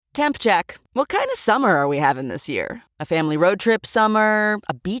Temp check. What kind of summer are we having this year? A family road trip summer?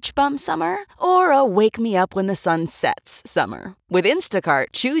 A beach bum summer? Or a wake me up when the sun sets summer? With Instacart,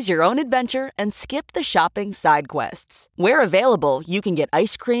 choose your own adventure and skip the shopping side quests. Where available, you can get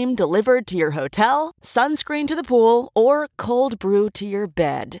ice cream delivered to your hotel, sunscreen to the pool, or cold brew to your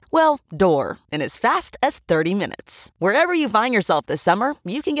bed. Well, door, in as fast as 30 minutes. Wherever you find yourself this summer,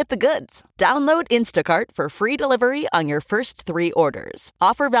 you can get the goods. Download Instacart for free delivery on your first 3 orders.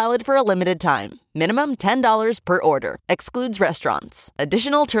 Offer valid for a limited time. Minimum $10 per order. Excludes restaurants.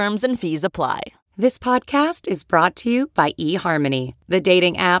 Additional terms and fees apply. This podcast is brought to you by eHarmony, the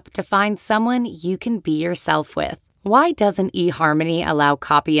dating app to find someone you can be yourself with. Why doesn't eHarmony allow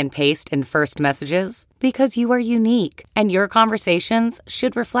copy and paste in first messages? Because you are unique, and your conversations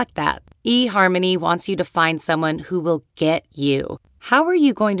should reflect that. eHarmony wants you to find someone who will get you. How are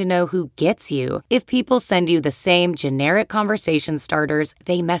you going to know who gets you if people send you the same generic conversation starters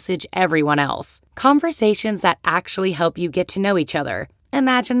they message everyone else? Conversations that actually help you get to know each other.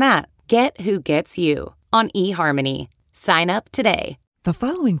 Imagine that. Get who gets you on eHarmony. Sign up today. The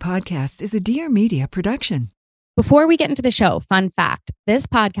following podcast is a Dear Media production. Before we get into the show, fun fact, this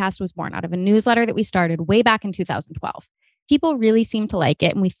podcast was born out of a newsletter that we started way back in 2012. People really seem to like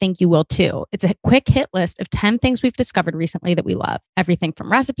it, and we think you will too. It's a quick hit list of 10 things we've discovered recently that we love. Everything from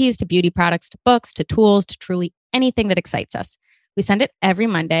recipes to beauty products to books to tools to truly anything that excites us. We send it every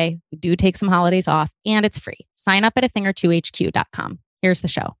Monday. We do take some holidays off, and it's free. Sign up at athingertwohq.com. Here's the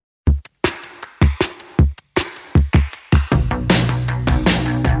show.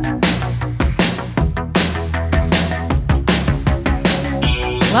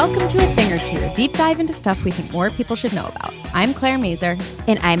 Welcome to A Thing or Two, a deep dive into stuff we think more people should know about. I'm Claire Mazer.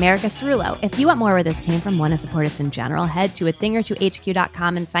 And I'm Erica Cerullo. If you want more where this came from, want to support us in general, head to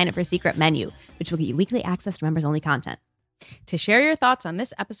athingertwohq.com and sign up for Secret Menu, which will get you weekly access to members-only content. To share your thoughts on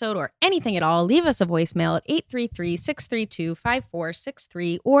this episode or anything at all, leave us a voicemail at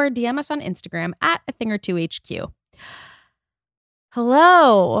 833-632-5463 or DM us on Instagram at athingertwohq.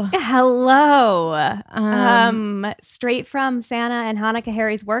 Hello. Straight from Santa and Hanukkah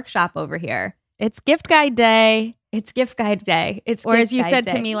Harry's workshop over here. It's gift guide day. It's gift guide day. Or as you said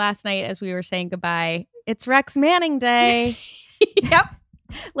to me last night as we were saying goodbye, it's Rex Manning day. Yep.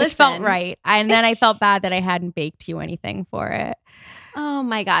 Which felt right. And then I felt bad that I hadn't baked you anything for it. Oh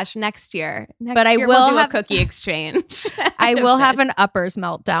my gosh, next year. But I will we'll do have a cookie exchange. I will have an uppers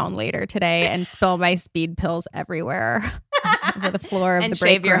meltdown later today and spill my speed pills everywhere over the floor of and the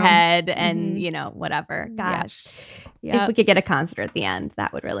break shave your room. head and, whatever. Gosh. Yeah. If we could get a concert at the end,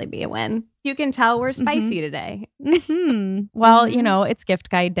 that would really be a win. You can tell we're spicy today. Well, it's gift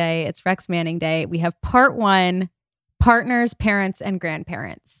guide day. It's Rex Manning day. We have part 1, partners, parents, and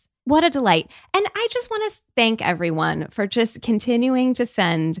grandparents. What a delight. And I just want to thank everyone for just continuing to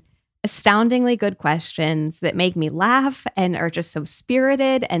send astoundingly good questions that make me laugh and are just so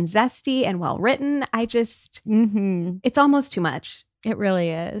spirited and zesty and well written. I just, it's almost too much. It really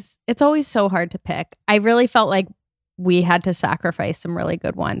is. It's always so hard to pick. I really felt like we had to sacrifice some really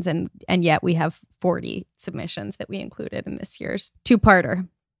good ones. And yet we have 40 submissions that we included in this year's 2-parter.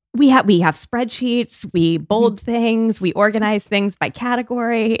 We have spreadsheets, we bold things, we organize things by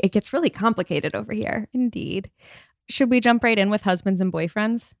category. It gets really complicated over here. Indeed. Should we jump right in with husbands and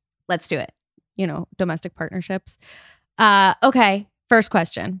boyfriends? Let's do it. Domestic partnerships. Okay, first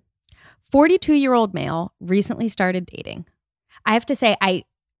question. 42-year-old male recently started dating. I have to say, I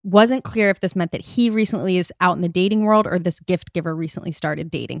wasn't clear if this meant that he recently is out in the dating world or this gift giver recently started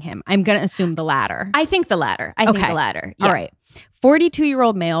dating him. I'm going to assume the latter. I think the latter. I think the latter. Yeah. All right.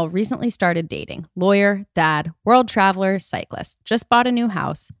 42-year-old male recently started dating. Lawyer, dad, world traveler, cyclist. Just bought a new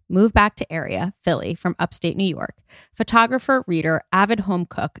house. Moved back to area, Philly, from upstate New York. Photographer, reader, avid home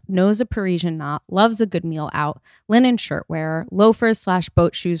cook. Knows a Parisian knot. Loves a good meal out. Linen shirt wearer.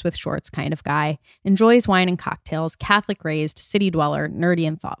 Loafers/boat shoes with shorts kind of guy. Enjoys wine and cocktails. Catholic raised. City dweller. Nerdy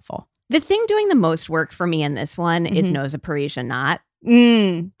and thoughtful. The thing doing the most work for me in this one is knows a Parisian knot.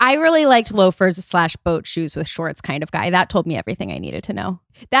 I really liked loafers/boat shoes with shorts kind of guy. That told me everything I needed to know.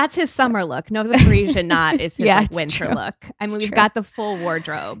 That's his summer look. Knows a Parisian knot is his winter true. look. I mean, It's we've true. got the full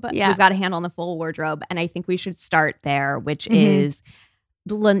wardrobe. Yeah. We've got a handle on the full wardrobe. And I think we should start there, which is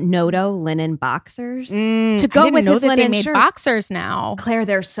Noto linen boxers. To go I didn't with know his that they linen made shirts. boxers now. Claire,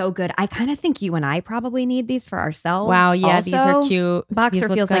 they're so good. I kind of think you and I probably need these for ourselves. Wow, yeah, also. these are cute. Boxer These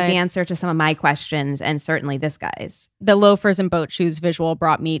look feels like good. the answer to some of my questions, and certainly this guy's. The loafers and boat shoes visual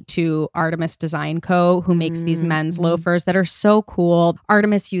brought me to Artemis Design Co., who makes these men's loafers that are so cool.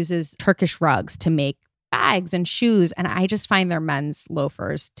 Artemis uses Turkish rugs to make bags and shoes, and I just find their men's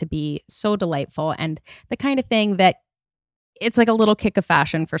loafers to be so delightful and the kind of thing that it's like a little kick of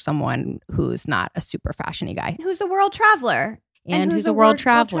fashion for someone who's not a super fashiony guy. Who's a world traveler. And who's a world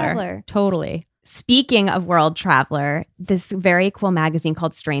traveler. Totally. Speaking of world traveler, this very cool magazine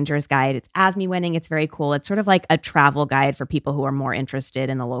called Stranger's Guide. It's ASME winning. It's very cool. It's sort of like a travel guide for people who are more interested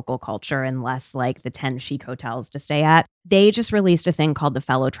in the local culture and less like the 10 chic hotels to stay at. They just released a thing called the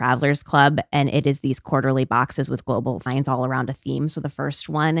Fellow Travelers Club, and it is these quarterly boxes with global finds all around a theme. So the first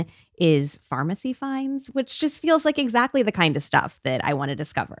one is pharmacy finds, which just feels like exactly the kind of stuff that I want to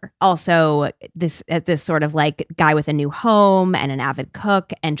discover. Also, this sort of like guy with a new home and an avid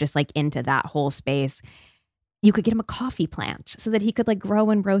cook and just like into that whole space. You could get him a coffee plant so that he could like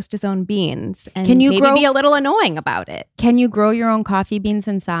grow and roast his own beans and maybe be a little annoying about it. Can you grow your own coffee beans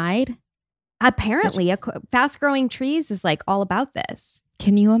inside? Apparently, fast-growing trees is like all about this.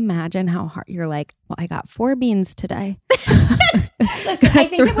 Can you imagine how hard you're like, well, I got 4 beans today. Listen, I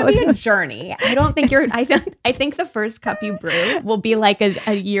think it would be a journey. I don't think I think the first cup you brew will be like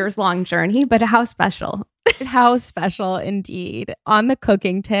a years-long journey, but how special. How special indeed. On the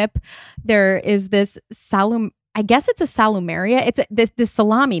cooking tip, there is this I guess it's a salumeria. It's this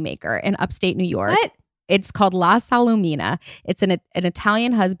salami maker in upstate New York. What? It's called La Salumina. It's an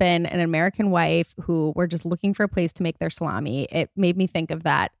Italian husband and an American wife who were just looking for a place to make their salami. It made me think of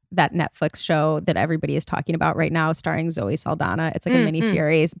that Netflix show that everybody is talking about right now, starring Zoe Saldana. It's like a mini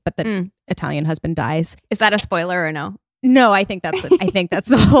series, but the Italian husband dies. Is that a spoiler or no? No, I think that's the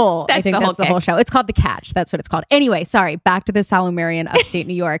whole. that's the whole show. It's called The Catch. That's what it's called. Anyway, sorry. Back to the Salumeria in upstate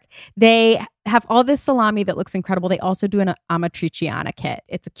New York. They have all this salami that looks incredible. They also do an amatriciana kit.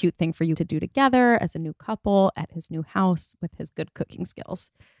 It's a cute thing for you to do together as a new couple at his new house with his good cooking skills.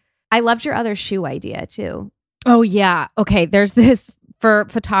 I loved your other shoe idea too. Oh yeah. Okay. There's this. For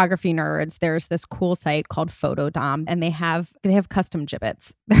photography nerds, there's this cool site called Photodom, and they have custom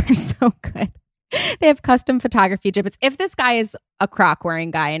gibbets. They're so good. They have custom photography gibbets. If this guy is a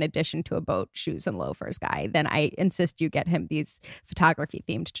croc-wearing guy in addition to a boat, shoes, and loafers guy, then I insist you get him these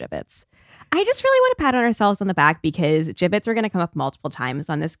photography-themed gibbets. I just really want to pat on ourselves on the back because gibbets are going to come up multiple times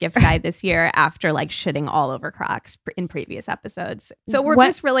on this gift guide this year after like shitting all over Crocs in previous episodes. So we're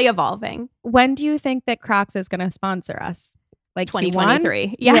just really evolving. When do you think that Crocs is going to sponsor us? Like 2023.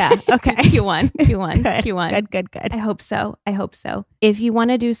 Q1? Yeah. Okay. Q1. Good. I hope so. If you want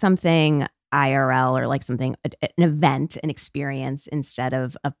to do something IRL or like something, an event, an experience instead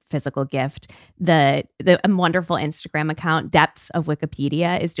of a physical gift, the wonderful Instagram account Depths of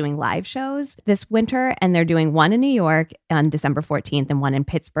Wikipedia is doing live shows this winter, and they're doing one in New York on December 14th and one in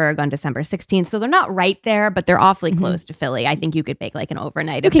Pittsburgh on December 16th. So they're not right there, but they're awfully close to Philly. I think you could make like an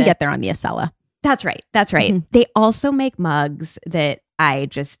overnight. You can get there on the Acela. That's right. Mm-hmm. They also make mugs that I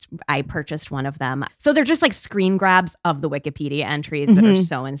purchased one of them. So they're just like screen grabs of the Wikipedia entries that are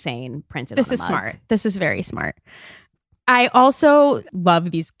so insane printed on the mug. This is smart. This is very smart. I also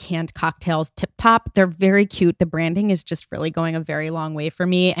love these canned cocktails, Tip Top. They're very cute. The branding is just really going a very long way for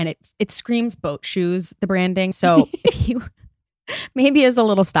me. And it screams boat shoes, the branding. So if you maybe as a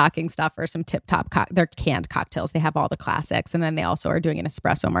little stocking stuffer, some Tip Top, they're canned cocktails. They have all the classics. And then they also are doing an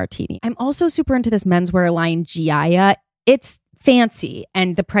espresso martini. I'm also super into this menswear line, Giaia. It's fancy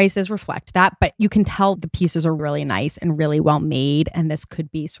and the prices reflect that, but you can tell the pieces are really nice and really well made. And this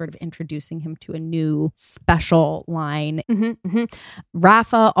could be sort of introducing him to a new special line.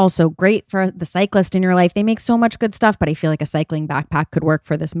 Rapha, also great for the cyclist in your life. They make so much good stuff, but I feel like a cycling backpack could work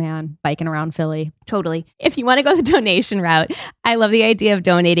for this man biking around Philly. Totally. If you want to go the donation route, I love the idea of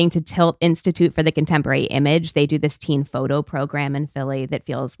donating to Tilt Institute for the Contemporary Image. They do this teen photo program in Philly that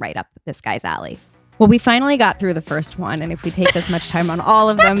feels right up this guy's alley. Well, we finally got through the first one, and if we take this much time on all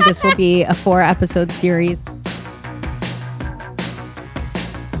of them, this will be a 4-episode series.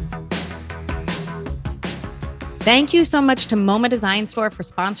 Thank you so much to MoMA Design Store for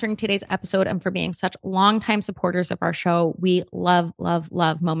sponsoring today's episode and for being such longtime supporters of our show. We love, love,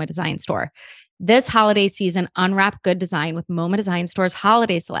 love MoMA Design Store. This holiday season, unwrap good design with MoMA Design Store's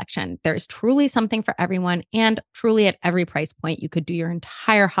holiday selection. There's truly something for everyone, and truly at every price point. You could do your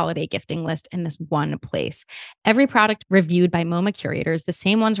entire holiday gifting list in this one place. Every product reviewed by MoMA curators, the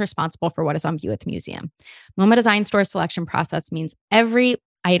same ones responsible for what is on view at the museum. MoMA Design Store's selection process means every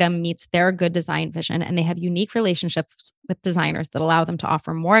item meets their good design vision, and they have unique relationships with designers that allow them to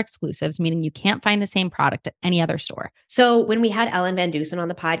offer more exclusives, meaning you can't find the same product at any other store. So when we had Ellen Van Dusen on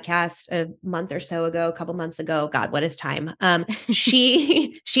the podcast a month or so ago, a couple months ago, God, what is time?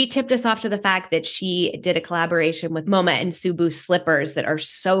 She tipped us off to the fact that she did a collaboration with MoMA and Subu slippers that are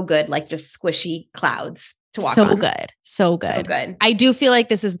so good, like just squishy clouds to walk on. So good. I do feel like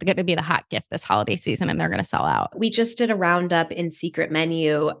this is going to be the hot gift this holiday season, and they're going to sell out. We just did a roundup in Secret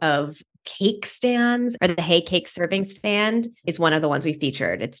Menu of cake stands, or the Hey Cake serving stand is one of the ones we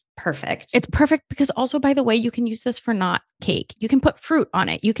featured. It's perfect. It's perfect because also, by the way, you can use this for not cake. You can put fruit on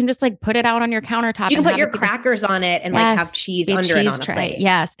it. You can just like put it out on your countertop. You can put your crackers on it and like have cheese under it on a plate.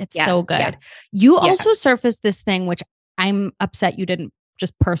 Yes, it's so good. Yeah. You also surfaced this thing, which I'm upset you didn't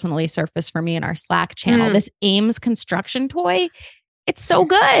just personally surface for me in our Slack channel. This Ames construction toy. It's so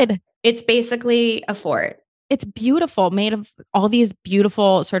good. It's basically a fort. It's beautiful, made of all these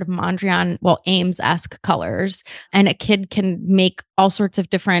beautiful sort of Mondrian, Ames-esque colors. And a kid can make all sorts of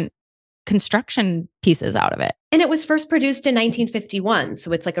different construction pieces out of it. And it was first produced in 1951.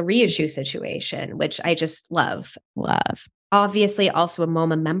 So it's like a reissue situation, which I just love. Obviously, also a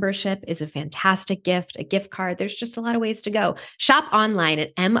MoMA membership is a fantastic gift, a gift card. There's just a lot of ways to go. Shop online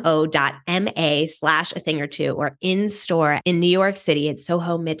at mo.ma/a-thing-or-two or in store in New York City at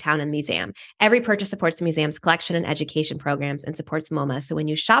Soho, Midtown, and Museum. Every purchase supports the museum's collection and education programs and supports MoMA. So when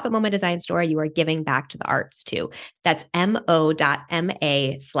you shop at MoMA Design Store, you are giving back to the arts too. That's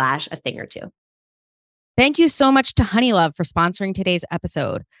mo.ma/a-thing-or-two. Thank you so much to Honeylove for sponsoring today's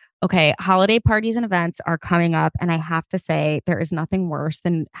episode. Okay, holiday parties and events are coming up, and I have to say there is nothing worse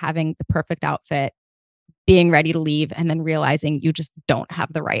than having the perfect outfit, being ready to leave, and then realizing you just don't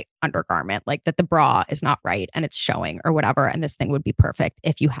have the right undergarment, like that the bra is not right and it's showing or whatever, and this thing would be perfect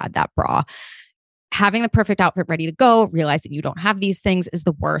if you had that bra. Having the perfect outfit ready to go, realizing you don't have these things is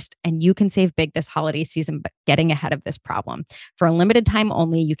the worst, and you can save big this holiday season by getting ahead of this problem. For a limited time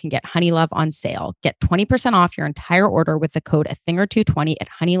only, you can get Honeylove on sale. Get 20% off your entire order with the code A-thing-or-two-20 at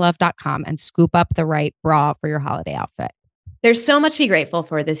honeylove.com and scoop up the right bra for your holiday outfit. There's so much to be grateful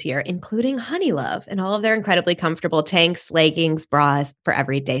for this year, including Honeylove and all of their incredibly comfortable tanks, leggings, bras for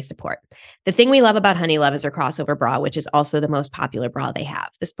everyday support. The thing we love about Honeylove is their crossover bra, which is also the most popular bra they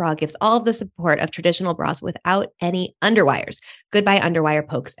have. This bra gives all of the support of traditional bras without any underwires. Goodbye underwire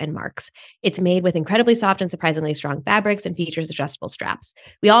pokes and marks. It's made with incredibly soft and surprisingly strong fabrics and features adjustable straps.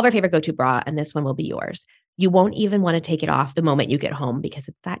 We all have our favorite go-to bra, and this one will be yours. You won't even want to take it off the moment you get home because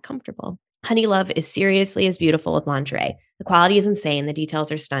it's that comfortable. Honeylove is seriously as beautiful as lingerie. The quality is insane, the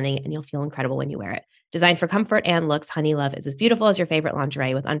details are stunning, and you'll feel incredible when you wear it. Designed for comfort and looks, Honeylove is as beautiful as your favorite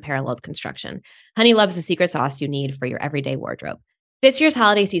lingerie with unparalleled construction. Honeylove is the secret sauce you need for your everyday wardrobe. This year's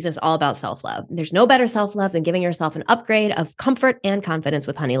holiday season is all about self-love. There's no better self-love than giving yourself an upgrade of comfort and confidence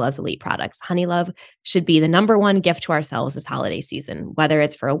with Honeylove's elite products. Honeylove should be the number one gift to ourselves this holiday season. Whether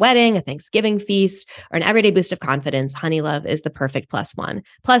it's for a wedding, a Thanksgiving feast, or an everyday boost of confidence, Honeylove is the perfect plus one.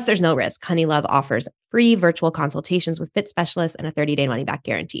 Plus, there's no risk. Honeylove offers free virtual consultations with fit specialists and a 30-day money-back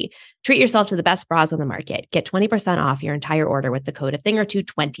guarantee. Treat yourself to the best bras on the market. Get 20% off your entire order with the code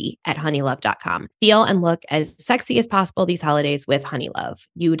A-thing-or-two-20 at honeylove.com. Feel and look as sexy as possible these holidays with Honeylove.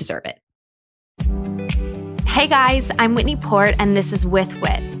 You deserve it. Hey guys, I'm Whitney Port, and this is With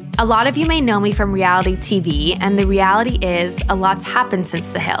Wit. A lot of you may know me from reality TV, and the reality is a lot's happened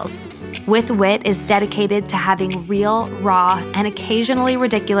since The Hills. With Wit is dedicated to having real, raw, and occasionally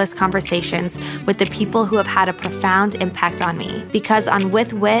ridiculous conversations with the people who have had a profound impact on me. Because on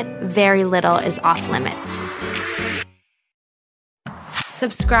With Wit, very little is off limits.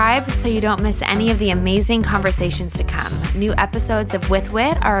 Subscribe so you don't miss any of the amazing conversations to come. New episodes of With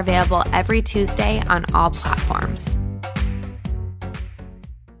Wit are available every Tuesday on all platforms.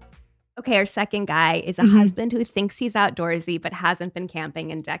 Okay, our second guy is a husband who thinks he's outdoorsy but hasn't been camping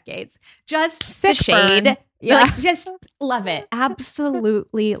in decades. Just Sick the shade. burn. Yeah. Like, just love it.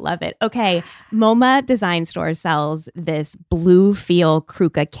 Absolutely love it. Okay, MoMA Design Store sells this Blue Feel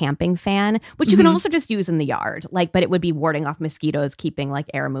Kruka camping fan, which you can also just use in the yard. Like, but it would be warding off mosquitoes, keeping like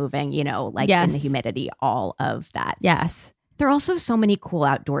air moving, you know, like in the humidity, all of that. Yes. There are also so many cool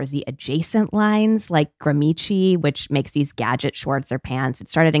outdoorsy adjacent lines like Gramici, which makes these gadget shorts or pants. It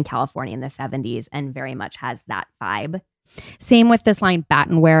started in California in the 70s and very much has that vibe. Same with this line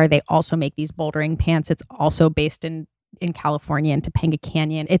Battenware. They also make these bouldering pants. It's also based in California in Topanga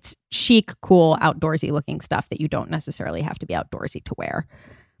Canyon. It's chic, cool, outdoorsy looking stuff that you don't necessarily have to be outdoorsy to wear.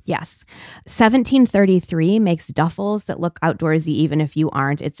 Yes. 1733 makes duffels that look outdoorsy even if you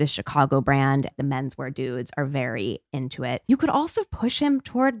aren't. It's a Chicago brand. The menswear dudes are very into it. You could also push him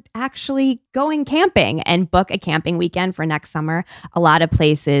toward actually going camping and book a camping weekend for next summer. A lot of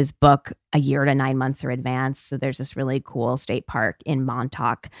places book a year to 9 months in advance. So there's this really cool state park in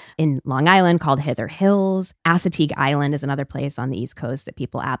Montauk in Long Island called Hither Hills. Assateague Island is another place on the East Coast that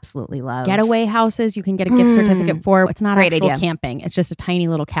people absolutely love. Getaway houses you can get a gift certificate for. It's not Great actual idea. camping. It's just a tiny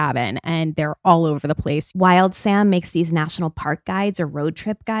little cabin, and they're all over the place. Wild Sam makes these national park guides or road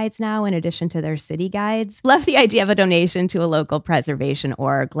trip guides now in addition to their city guides. Love the idea of a donation to a local preservation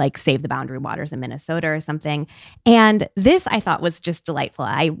org like Save the Boundary Waters in Minnesota or something. And this I thought was just delightful.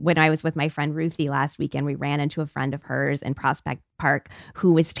 When I was with my friend Ruthie last weekend, we ran into a friend of hers in Prospect Park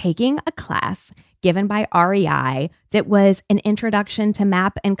who was taking a class given by REI that was an introduction to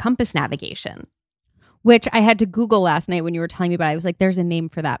map and compass navigation. Which I had to Google last night when you were telling me about it. I was like, there's a name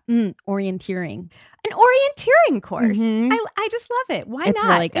for that. Orienteering. An orienteering course. Mhm. I just love it. Why It's not?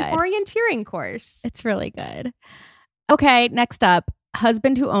 really good. An orienteering course. It's really good. Okay, next up,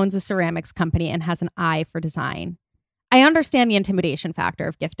 husband who owns a ceramics company and has an eye for design. I understand the intimidation factor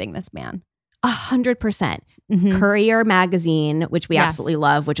of gifting this man. 100%. Mhm. Courier magazine, which we Yes. absolutely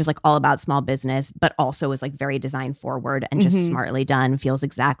love, which is like all about small business, but also is like very design forward and just Mhm. smartly done. Feels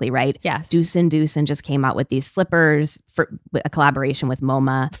exactly right. Yes. Deucin just came out with these slippers for a collaboration with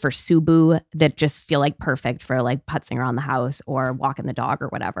MoMA for Subu that just feel like perfect for like putzing around the house or walking the dog or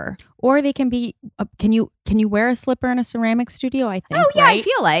whatever. Or they can be, can you wear a slipper in a ceramic studio? I think. Oh yeah, right? I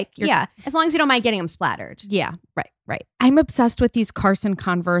feel like You're- as long as you don't mind getting them splattered. Yeah, right. I'm obsessed with these Carson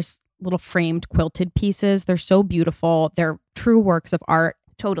Converse little framed quilted pieces. They're so beautiful. They're true works of art.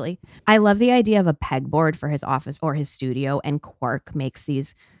 Totally. I love the idea of a pegboard for his office or his studio, and Quark makes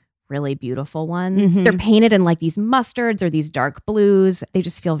these really beautiful ones. Mhm. They're painted in like these mustards or these dark blues. They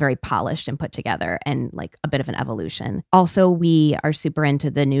just feel very polished and put together and like a bit of an evolution. Also, we are super into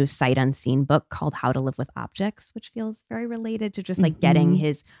the new Sight Unseen book called How to Live with Objects, which feels very related to just like getting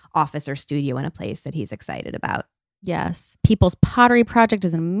his office or studio in a place that he's excited about. Yes. People's Pottery Project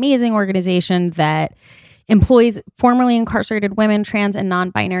is an amazing organization that employs formerly incarcerated women, trans, and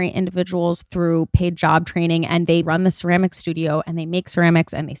non-binary individuals through paid job training. And they run the ceramic studio and they make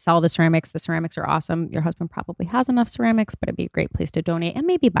ceramics and they sell the ceramics. The ceramics are awesome. Your husband probably has enough ceramics, but it'd be a great place to donate and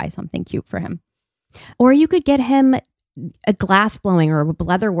maybe buy something cute for him. Or you could get him a glass blowing or a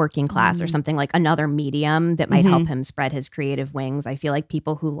leatherworking class or something, like another medium that might help him spread his creative wings. I feel like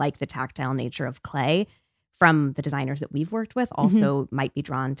people who like the tactile nature of clay from the designers that we've worked with also might be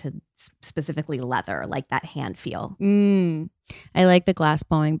drawn to specifically leather, like that hand feel. I like the glass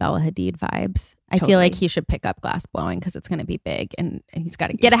blowing Bella Hadid vibes. I feel like he should pick up glass blowing because it's going to be big and he's got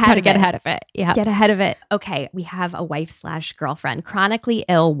to get ahead of it. Yeah. Get ahead of it. Okay. We have a wife/girlfriend, chronically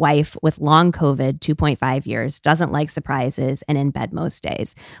ill wife with long COVID, 2.5 years, doesn't like surprises and in bed most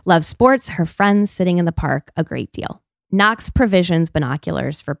days. Loves sports, her friends, sitting in the park a great deal. Knox provisions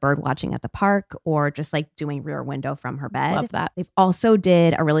binoculars for bird watching at the park or just like doing rear window from her bed. Love that. They've also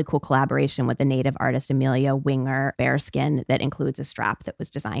did a really cool collaboration with the native artist Amelia Winger bearskin that includes a strap that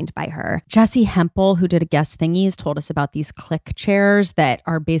was designed by her. Jesse Hempel, who did a guest thingies, told us about these click chairs that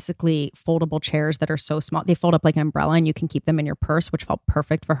are basically foldable chairs that are so small. They fold up like an umbrella and you can keep them in your purse, which felt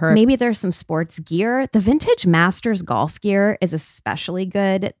perfect for her. Maybe there's some sports gear. The vintage Masters golf gear is especially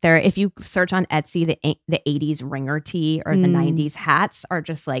good. There, if you search on Etsy, the 80s ringer tee or the 90s hats are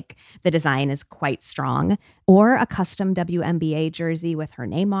just like, the design is quite strong. Or a custom WNBA jersey with her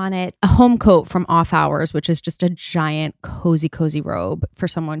name on it. A home coat from Off Hours, which is just a giant cozy robe for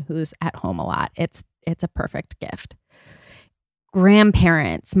someone who's at home a lot. It's a perfect gift.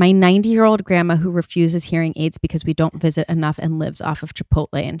 Grandparents. My 90-year-old grandma who refuses hearing aids because we don't visit enough and lives off of Chipotle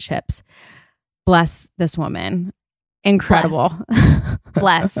and chips. Bless this woman. Incredible.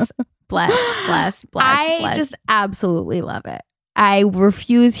 Bless. I just absolutely love it. I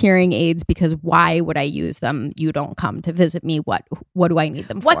refuse hearing aids because why would I use them? You don't come to visit me. What do I need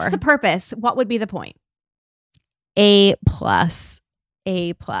them for? What's the purpose? What would be the point? A+.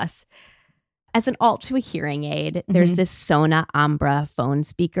 As an alt to a hearing aid, there's this Sona Ambra phone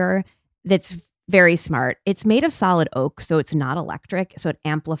speaker that's very smart. It's made of solid oak, so it's not electric, so it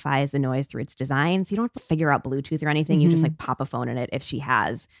amplifies the noise through its design. So you don't have to figure out Bluetooth or anything. You just like pop a phone in it if she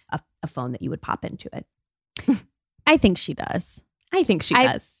has a phone that you would pop into it. I think she does. I think she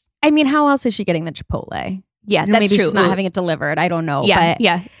does. I mean, how else is she getting the Chipotle? Yeah, Maybe that's true. she's not having it delivered. I don't know. Yeah, but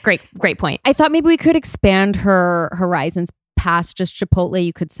yeah. Great point. I thought maybe we could expand her horizons past just Chipotle.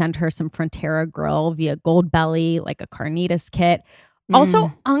 You could send her some Frontera Grill via Goldbelly, like a carnitas kit.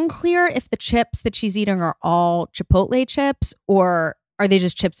 Also, unclear if the chips that she's eating are all Chipotle chips or are they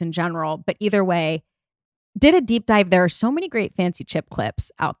just chips in general. But either way, did a deep dive. There are so many great fancy chip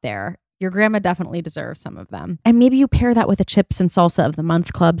clips out there. Your grandma definitely deserves some of them. And maybe you pair that with a Chips and Salsa of the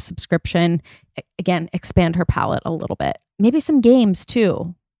Month Club subscription. Again, expand her palette a little bit. Maybe some games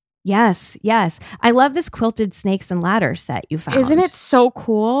too. Yes, yes. I love this quilted snakes and ladders set you found. Isn't it so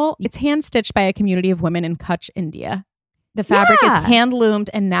cool? It's hand stitched by a community of women in Kutch, India. The fabric is hand loomed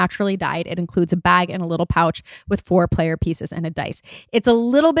and naturally dyed. It includes a bag and a little pouch with 4 player pieces and a dice. It's a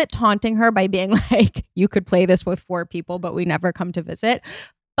little bit taunting her by being like, you could play this with 4 people, but we never come to visit.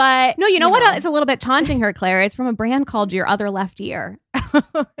 But no, you know what? It's a little bit taunting her, Claire. It's from a brand called Your Other Left Ear.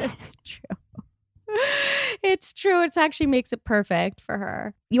 It's true. It's true. It actually makes it perfect for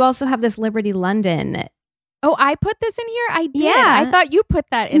her. You also have this Liberty London. Oh, I put this in here? I did. Yeah. I thought you put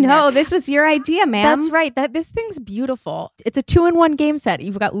that in there. No, this was your idea, ma'am. That's right. This thing's beautiful. It's a 2-in-1 game set.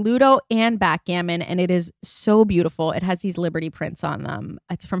 You've got Ludo and backgammon, and it is so beautiful. It has these Liberty prints on them.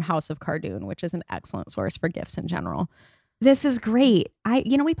 It's from House of Cardoon, which is an excellent source for gifts in general. This is great.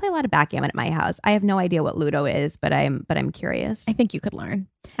 We play a lot of backgammon at my house. I have no idea what Ludo is, but I'm curious. I think you could learn.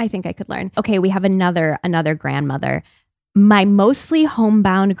 I think I could learn. Okay, we have another grandmother. My mostly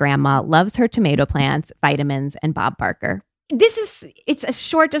homebound grandma loves her tomato plants, vitamins, and Bob Barker. It's a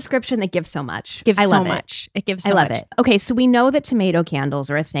short description that gives so much. It gives so much. I love it. Okay, so we know that tomato candles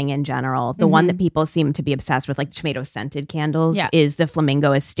are a thing in general. The one that people seem to be obsessed with, like tomato scented candles, is the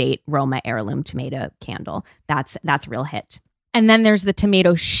Flamingo Estate Roma Heirloom Tomato Candle. That's a real hit. And then there's the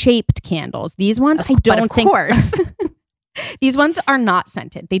tomato shaped candles. These ones, I don't think. Of course. These ones are not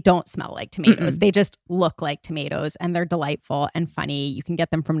scented. They don't smell like tomatoes. They just look like tomatoes, and they're delightful and funny. You can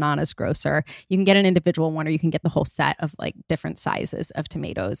get them from Nana's Grocer. You can get an individual one, or you can get the whole set of like different sizes of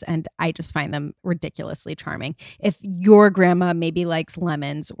tomatoes. And I just find them ridiculously charming. If your grandma maybe likes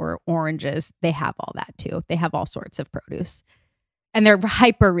lemons or oranges, they have all that too. They have all sorts of produce, and they're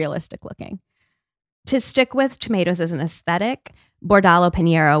hyper realistic looking. To stick with tomatoes as an aesthetic, Bordalo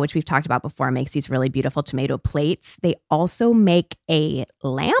Pinheiro, which we've talked about before, makes these really beautiful tomato plates. They also make a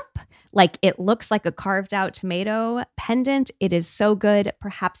lamp. Like, it looks like a carved out tomato pendant. It is so good.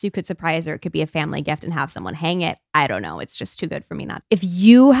 Perhaps you could surprise her. It could be a family gift and have someone hang it. I don't know. It's just too good for me not. If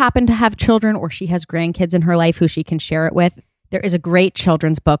you happen to have children, or she has grandkids in her life who she can share it with, there is a great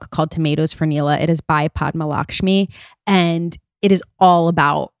children's book called Tomatoes for Neela. It is by Padma Lakshmi, and it is all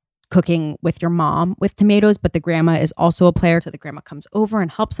about cooking with your mom with tomatoes, but the grandma is also a player. So the grandma comes over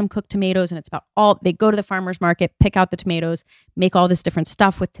and helps them cook tomatoes, and it's about they go to the farmer's market, pick out the tomatoes, make all this different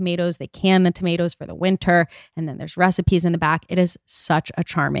stuff with tomatoes. They can the tomatoes for the winter, and then there's recipes in the back. It is such a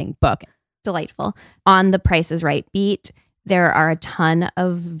charming book. Delightful. On the Price is Right beat, there are a ton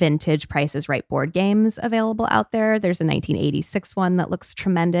of vintage Price is Right board games available out there. There's a 1986 one that looks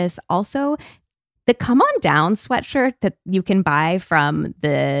tremendous. Also, the Come On Down sweatshirt that you can buy from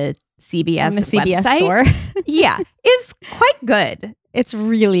the CBS website, store. Yeah, is quite good. It's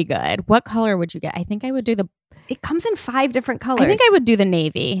really good. What color would you get? I think I would do it comes in 5 different colors. I think I would do the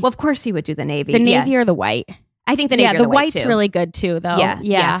navy. Well, of course you would do the navy. The navy or the white. I think the navy or the white's white too. Really good too, though.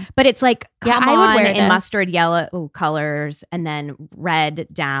 Yeah. But it's like, come I would on wear in this. mustard yellow colors, and then red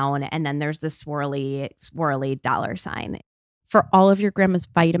down, and then there's the swirly $. For all of your grandma's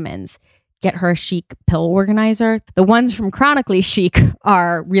vitamins, get her a Chic pill organizer. The ones from Chronically Chic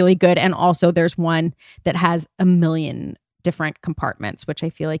are really good. And also there's one that has 1 million different compartments, which I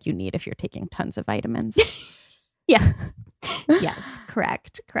feel like you need if you're taking tons of vitamins. Yes. Yes.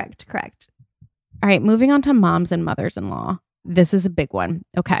 Correct. All right. Moving on to moms and mothers-in-law. This is a big one.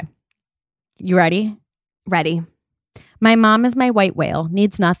 Okay. You ready? Ready. My mom is my white whale,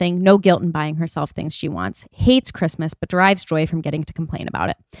 needs nothing, no guilt in buying herself things she wants, hates Christmas, but derives joy from getting to complain about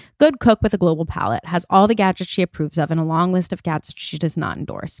it. Good cook with a global palate, has all the gadgets she approves of and a long list of gadgets she does not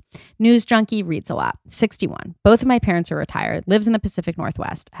endorse. News junkie, reads a lot. 61. Both of my parents are retired, lives in the Pacific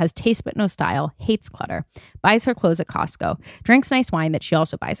Northwest, has taste but no style, hates clutter, buys her clothes at Costco, drinks nice wine that she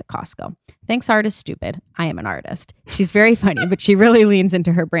also buys at Costco. Thinks art is stupid. I am an artist. She's very funny, but she really leans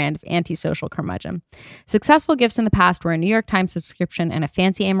into her brand of antisocial curmudgeon. Successful gifts in the past were a New York Times subscription and a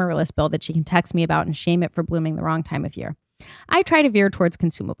fancy Amaryllis bill that she can text me about and shame it for blooming the wrong time of year. I try to veer towards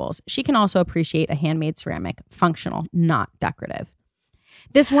consumables. She can also appreciate a handmade ceramic, functional, not decorative.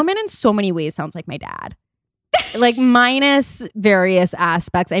 This woman in so many ways sounds like my dad. Like, minus various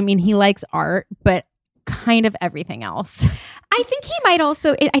aspects. I mean, he likes art, but kind of everything else. I think he might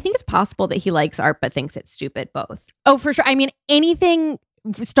also, I think it's possible that he likes art but thinks it's stupid, both. Oh, for sure. I mean, anything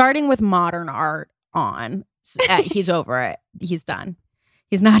starting with modern art on, he's over it. He's done.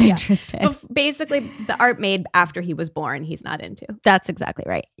 He's not interested. Basically, the art made after he was born, he's not into. That's exactly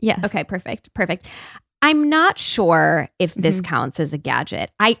right. Yes. Okay, perfect. I'm not sure if this counts as a gadget.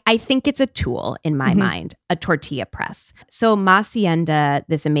 I think it's a tool in my mind, a tortilla press. So Macienda,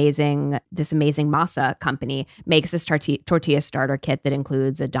 this amazing masa company, makes this tortilla starter kit that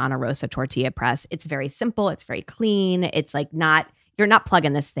includes a Donna Rosa tortilla press. It's very simple. It's very clean. It's like not, You're not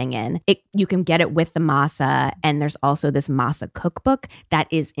plugging this thing in. You can get it with the masa. And there's also this masa cookbook that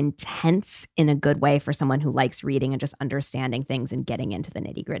is intense in a good way for someone who likes reading and just understanding things and getting into the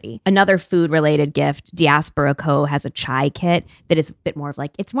nitty gritty. Another food related gift, Diaspora Co. has a chai kit that is a bit more of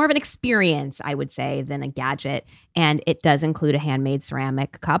like, it's more of an experience, I would say, than a gadget. And it does include a handmade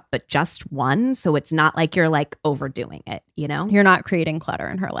ceramic cup, but just one. So it's not like you're like overdoing it, you know? You're not creating clutter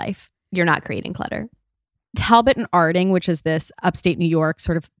in her life. You're not creating clutter. Talbot and Arding, which is this upstate New York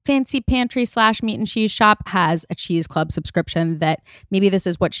sort of fancy pantry / meat and cheese shop, has a cheese club subscription that maybe this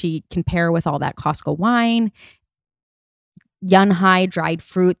is what she can pair with all that Costco wine. Yun Hai dried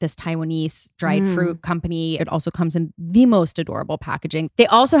fruit, this Taiwanese dried fruit company. It also comes in the most adorable packaging. They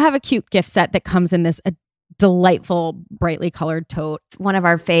also have a cute gift set that comes in this delightful, brightly colored tote. One of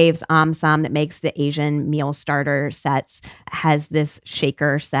our faves, Amsam, that makes the Asian meal starter sets, has this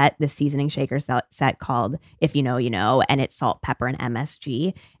shaker set, this seasoning shaker set called If You Know, You Know, and it's salt, pepper, and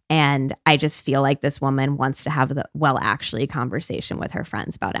MSG. And I just feel like this woman wants to have the actually conversation with her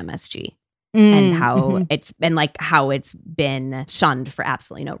friends about MSG and how it's been like how it's been shunned for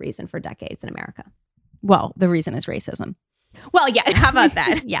absolutely no reason for decades in America. Well, the reason is racism. Well, yeah, how about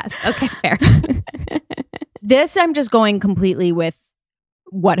that? Yes. Okay, fair. This, I'm just going completely with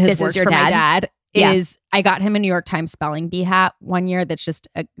what has worked for my dad. Is I got him a New York Times spelling bee hat one year that's just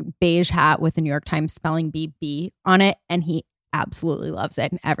a beige hat with a New York Times spelling bee B on it. And he absolutely loves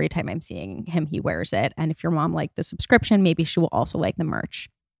it. And every time I'm seeing him, he wears it. And if your mom liked the subscription, maybe she will also like the merch.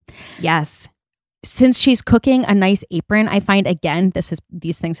 Yes. Since she's cooking a nice apron, I find, again,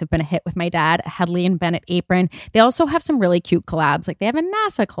 these things have been a hit with my dad, a Hedley and Bennett apron. They also have some really cute collabs. Like they have a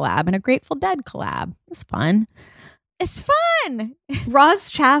NASA collab and a Grateful Dead collab. It's fun. It's fun.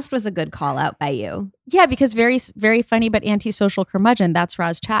 Roz Chast was a good call out by you. Yeah, because very, very funny but antisocial curmudgeon. That's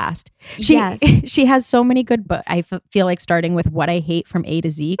Roz Chast. She has so many good books. I feel like starting with What I Hate from A to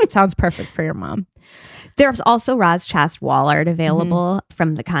Z. It sounds perfect for your mom. There's also Roz Chast wall art available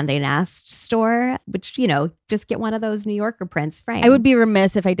from the Condé Nast store, which, just get one of those New Yorker prints framed. I would be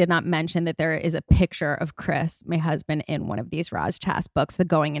remiss if I did not mention that there is a picture of Chris, my husband, in one of these Roz Chast books, the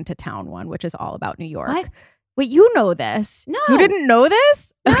Going Into Town one, which is all about New York. What? Wait, you know this? No. You didn't know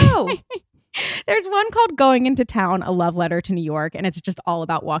this? No. There's one called Going Into Town, a love letter to New York, and it's just all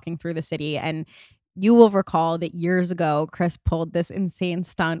about walking through the city. And you will recall that years ago, Chris pulled this insane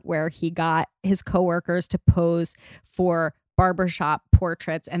stunt where he got his coworkers to pose for barbershop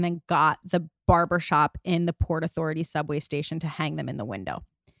portraits and then got the barbershop in the Port Authority subway station to hang them in the window.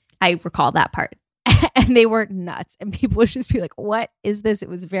 I recall that part. And they were nuts. And people would just be like, what is this? It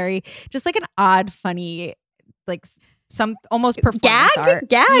was very, just like an odd, funny, like some almost performance art.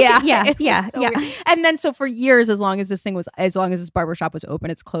 Yeah. Weird. And then so for years, as long as this barbershop was open,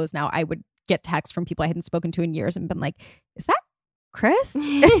 it's closed now, I would get texts from people I hadn't spoken to in years and been like, is that Chris?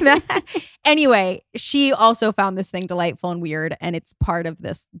 Anyway, she also found this thing delightful and weird, and it's part of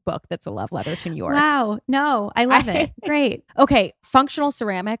this book that's a love letter to New York. Wow. No, I love it. Great. Okay. Functional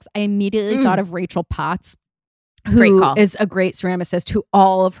ceramics. I immediately thought of Rachel Potts, who is a great ceramicist who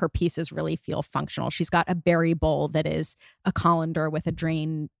all of her pieces really feel functional. She's got a berry bowl that is a colander with a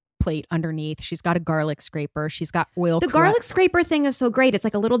drain plate underneath. She's got a garlic scraper. She's got oil. The garlic scraper thing is so great. It's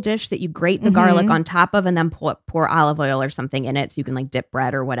like a little dish that you grate the garlic on top of and then pour olive oil or something in it so you can like dip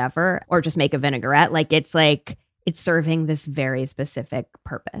bread or whatever, or just make a vinaigrette. It's serving this very specific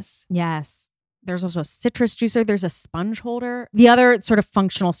purpose. Yes. There's also a citrus juicer. There's a sponge holder. The other sort of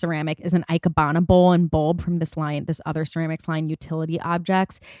functional ceramic is an Ikebana bowl and bulb from this other ceramics line, Utility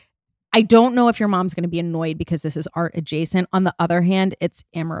Objects. I don't know if your mom's going to be annoyed because this is art adjacent. On the other hand, it's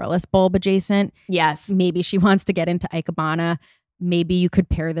amaryllis bulb adjacent. Yes. Maybe she wants to get into Ikebana. Maybe you could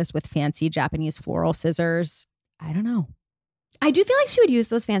pair this with fancy Japanese floral scissors. I don't know. I do feel like she would use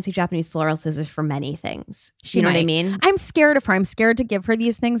those fancy Japanese floral scissors for many things. You know what I mean? I'm scared of her. I'm scared to give her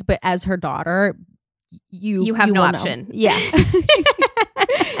these things, but as her daughter, you have no option. Know. Yeah.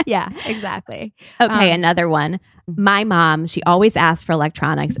 Yeah, exactly. Okay, another one. My mom, she always asks for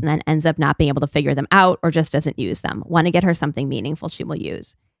electronics and then ends up not being able to figure them out or just doesn't use them. Want to get her something meaningful she will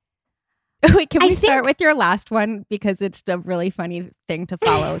use. Wait, can we start with your last one? Because it's a really funny thing to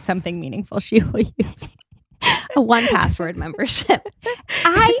follow. Something meaningful she will use. A 1Password membership.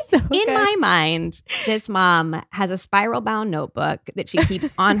 In my mind, this mom has a spiral bound notebook that she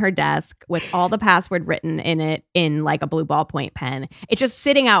keeps on her desk with all the password written in it in like a blue ballpoint pen. It's just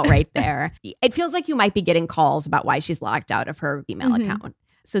sitting out right there. It feels like you might be getting calls about why she's locked out of her email account.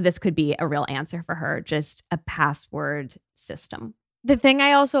 So this could be a real answer for her, just a password system. The thing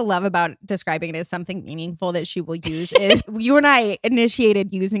I also love about describing it as something meaningful that she will use is you and I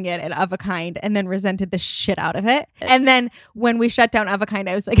initiated using it at Of a Kind and then resented the shit out of it. And then when we shut down Of a Kind,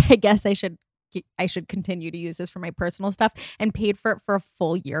 I was like, I guess I should continue to use this for my personal stuff, and paid for it for a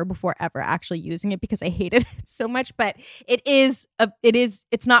full year before ever actually using it because I hated it so much. But it's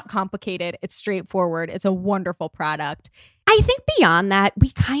not complicated. It's straightforward. It's a wonderful product. I think beyond that,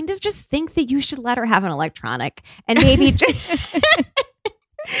 we kind of just think that you should let her have an electronic and maybe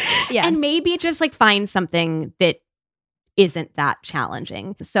Yes. and maybe just like find something that isn't that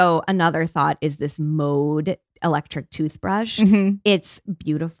challenging. So another thought is this Mode electric toothbrush. Mm-hmm. It's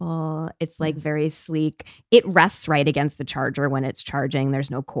beautiful. It's like very sleek. It rests right against the charger when it's charging. There's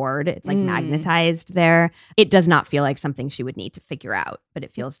no cord. It's like magnetized there. It does not feel like something she would need to figure out, but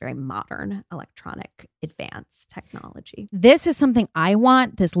it feels very modern, electronic, advanced technology. This is something I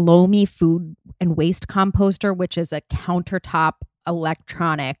want, this Lomi food and waste composter, which is a countertop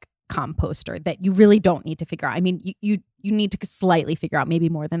electronic composter that you really don't need to figure out. I mean, you need to slightly figure out maybe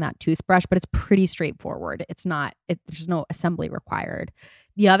more than that toothbrush, but it's pretty straightforward. There's no assembly required.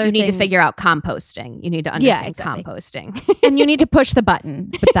 The other you need thing, to figure out composting. You need to understand exactly. composting. And you need to push the button,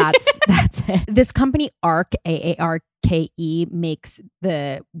 but that's it. This company AARKE, AARKE, makes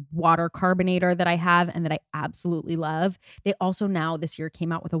the water carbonator that I have and that I absolutely love. They also now this year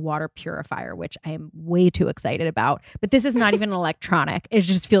came out with a water purifier, which I am way too excited about. But this is not even an electronic. It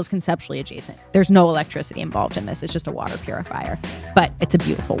just feels conceptually adjacent. There's no electricity involved in this. It's just a water purifier, but it's a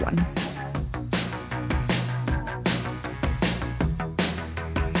beautiful one.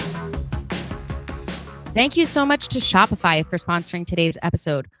 Thank you so much to Shopify for sponsoring today's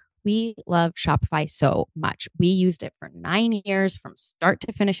episode. We love Shopify so much. We used it for 9 years from start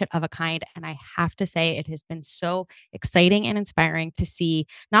to finish at Of a Kind. And I have to say, it has been so exciting and inspiring to see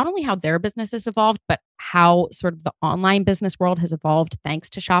not only how their business has evolved, but how sort of the online business world has evolved thanks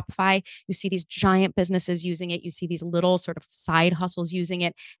to Shopify. You see these giant businesses using it. You see these little sort of side hustles using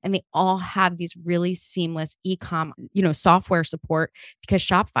it. And they all have these really seamless e-com, software support because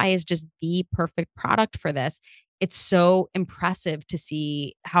Shopify is just the perfect product for this. It's so impressive to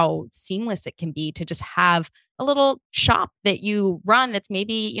see how seamless it can be to just have a little shop that you run that's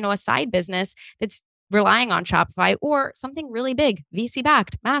maybe, a side business that's relying on Shopify, or something really big, VC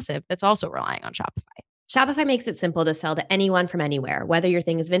backed, massive, that's also relying on Shopify. Shopify makes it simple to sell to anyone from anywhere. Whether your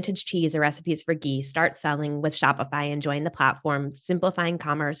thing is vintage cheese or recipes for ghee, start selling with Shopify and join the platform, simplifying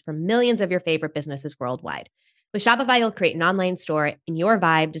commerce for millions of your favorite businesses worldwide. With Shopify, you'll create an online store in your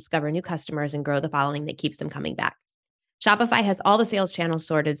vibe, discover new customers, and grow the following that keeps them coming back. Shopify has all the sales channels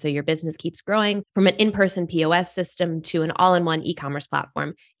sorted so your business keeps growing, from an in-person POS system to an all-in-one e-commerce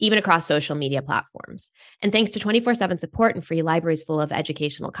platform, even across social media platforms. And thanks to 24/7 support and free libraries full of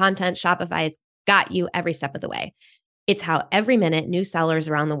educational content, Shopify has got you every step of the way. It's how every minute new sellers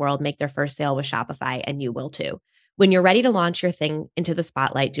around the world make their first sale with Shopify, and you will too. When you're ready to launch your thing into the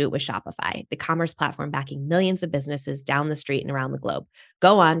spotlight, do it with Shopify, the commerce platform backing millions of businesses down the street and around the globe.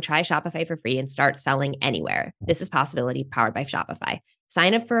 Go on, try Shopify for free and start selling anywhere. This is Possibility, powered by Shopify.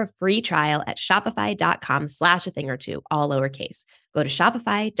 Sign up for a free trial at shopify.com/a-thing-or-two, all lowercase. Go to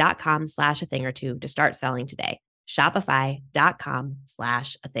shopify.com/a-thing-or-two to start selling today.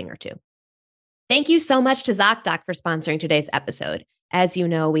 Shopify.com/a-thing-or-two. Thank you so much to ZocDoc for sponsoring today's episode. As you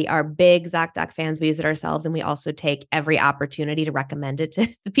know, we are big ZocDoc fans. We use it ourselves, and we also take every opportunity to recommend it to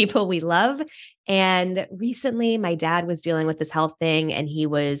the people we love. And recently, my dad was dealing with this health thing, and he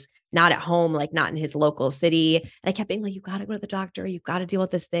was not at home, like not in his local city. And I kept being like, you got to go to the doctor. You've got to deal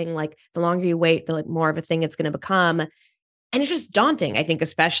with this thing. Like the longer you wait, the more of a thing it's going to become. And it's just daunting, I think,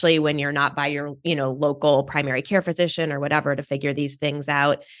 especially when you're not by your, local primary care physician or whatever to figure these things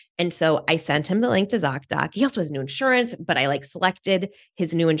out. And so I sent him the link to ZocDoc. He also has new insurance, but I selected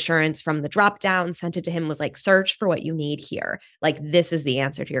his new insurance from the drop down, sent it to him, was like, search for what you need here. Like, this is the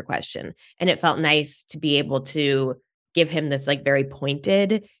answer to your question. And it felt nice to be able to give him this very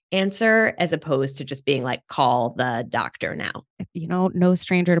pointed answer, as opposed to just being like, call the doctor now. No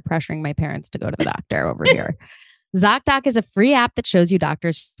stranger to pressuring my parents to go to the doctor over here. ZocDoc is a free app that shows you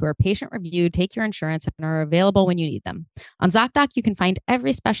doctors who are patient reviewed, take your insurance, and are available when you need them. On ZocDoc, you can find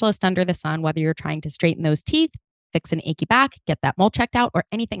every specialist under the sun, whether you're trying to straighten those teeth, fix an achy back, get that mole checked out, or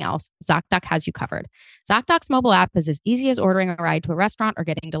anything else. ZocDoc has you covered. ZocDoc's mobile app is as easy as ordering a ride to a restaurant or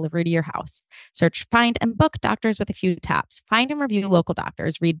getting delivery to your house. Search, find, and book doctors with a few taps. Find and review local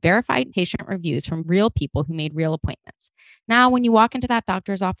doctors. Read verified patient reviews from real people who made real appointments. Now, when you walk into that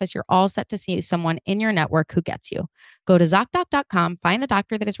doctor's office, you're all set to see someone in your network who gets you. Go to ZocDoc.com, find the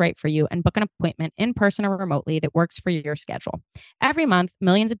doctor that is right for you, and book an appointment in person or remotely that works for your schedule. Every month,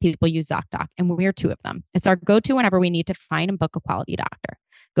 millions of people use ZocDoc, and we're two of them. It's our go-to whenever we need to find and book a quality doctor.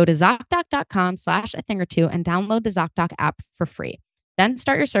 Go to ZocDoc.com/athingertwo and download the ZocDoc app for free. Then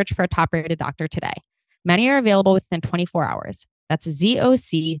start your search for a top-rated doctor today. Many are available within 24 hours. That's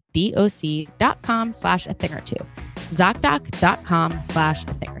ZocDoc.com/athingertwo.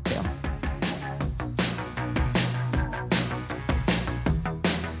 ZocDoc.com/athingertwo.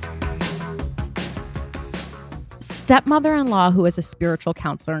 Stepmother-in-law who is a spiritual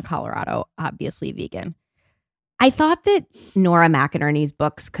counselor in Colorado, obviously vegan. I thought that Nora McInerney's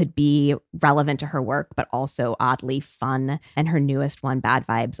books could be relevant to her work, but also oddly fun. And her newest one, Bad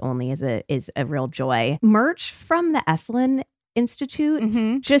Vibes Only, is a real joy. Merch from the Esalen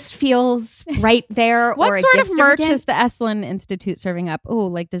Institute just feels right there. What sort of merch is the Esalen Institute serving up? Oh,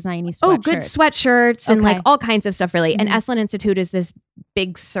 like designy sweatshirts. Oh, good sweatshirts and like all kinds of stuff, really. And Esalen Institute is this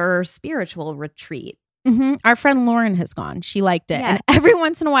Big Sur spiritual retreat. Our friend Lauren has gone. She liked it. Yeah. And every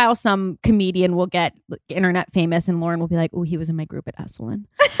once in a while, some comedian will get internet famous and Lauren will be like, oh, he was in my group at Esalen.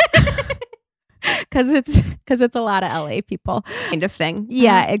 Because it's a lot of LA people. Kind of thing.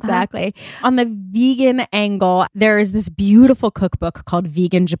 Yeah, exactly. On the vegan angle, there is this beautiful cookbook called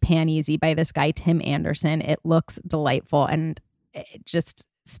Vegan Japan Easy by this guy, Tim Anderson. It looks delightful and just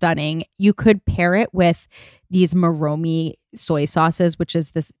stunning. You could pair it with these Moromi soy sauces, which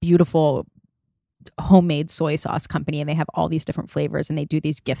is this beautiful homemade soy sauce company, and they have all these different flavors and they do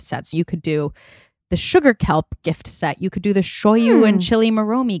these gift sets. You could do the sugar kelp gift set. You could do the shoyu and chili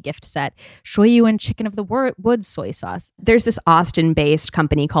Moromi gift set, shoyu and chicken of the woods soy sauce. There's this Austin-based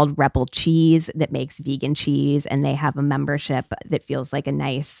company called Rebel Cheese that makes vegan cheese, and they have a membership that feels like a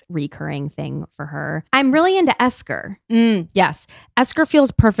nice recurring thing for her. I'm really into Esker. Yes. Esker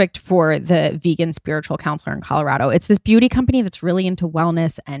feels perfect for the vegan spiritual counselor in Colorado. It's this beauty company that's really into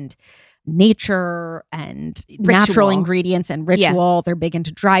wellness and nature and natural ingredients and ritual. Yeah. They're big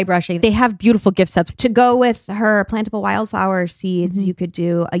into dry brushing. They have beautiful gift sets. To go with her plantable wildflower seeds, you could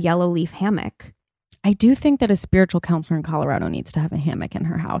do a yellow leaf hammock. I do think that a spiritual counselor in Colorado needs to have a hammock in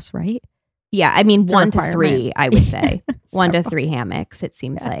her house, right? Yeah, I mean, 1 to 3, I would say. 1 to 3 hammocks, it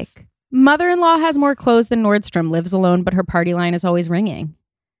seems like. Mother-in-law has more clothes than Nordstrom, lives alone, but her party line is always ringing.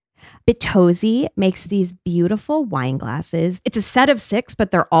 Bitosi makes these beautiful wine glasses. It's a set of 6, but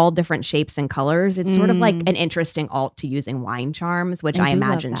they're all different shapes and colors. It's sort of like an interesting alt to using wine charms, which I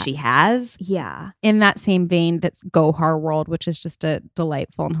imagine she has. Yeah. In that same vein, that's Gohar World, which is just a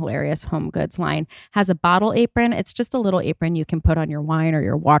delightful and hilarious home goods line, has a bottle apron. It's just a little apron you can put on your wine or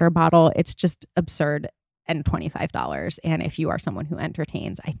your water bottle. It's just absurd and $25. And if you are someone who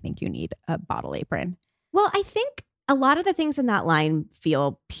entertains, I think you need a bottle apron. Well, I think a lot of the things in that line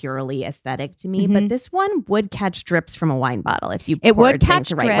feel purely aesthetic to me, but this one would catch drips from a wine bottle if you poured things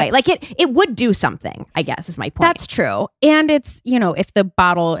the right way. Like it would do something, I guess, is my point. That's true. And it's, if the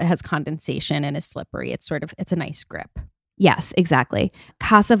bottle has condensation and is slippery, it's a nice grip. Yes, exactly.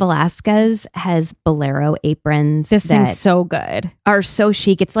 Casa Velasquez has bolero aprons. This thing's so good. Are so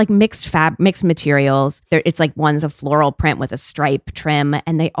chic. It's like mixed materials. It's like one's a floral print with a stripe trim.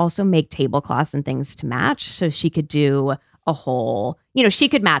 And they also make tablecloths and things to match. So she could do a whole, she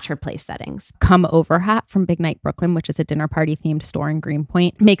could match her place settings. Come Over hat from Big Night Brooklyn, which is a dinner party themed store in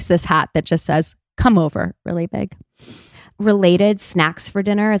Greenpoint, makes this hat that just says, come over, really big. Related, Snacks for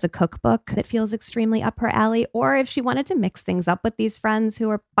Dinner is a cookbook that feels extremely up her alley. Or if she wanted to mix things up with these friends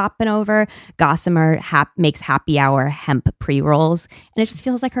who are bopping over, Gossamer makes happy hour hemp pre-rolls. And it just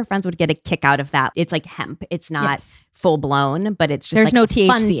feels like her friends would get a kick out of that. It's like hemp. It's not full blown, but it's just there's no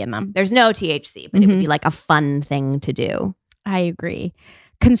THC in them. There's no THC, but it would be like a fun thing to do. I agree.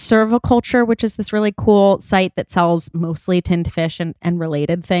 Conservaculture, which is this really cool site that sells mostly tinned fish and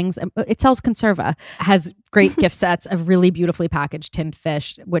related things. It sells conserva, has great gift sets of really beautifully packaged tinned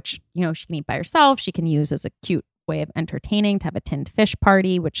fish, which, she can eat by herself. She can use as a cute way of entertaining, to have a tinned fish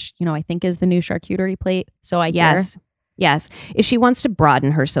party, which, I think is the new charcuterie plate. So I hear. Yes. If she wants to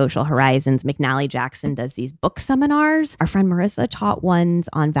broaden her social horizons, McNally Jackson does these book seminars. Our friend Marissa taught ones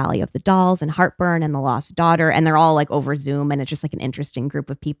on Valley of the Dolls and Heartburn and The Lost Daughter. And they're all like over Zoom. And it's just like an interesting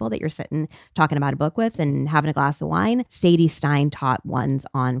group of people that you're sitting talking about a book with and having a glass of wine. Sadie Stein taught ones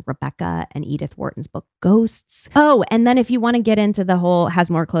on Rebecca and Edith Wharton's book Ghosts. Oh, and then if you want to get into the whole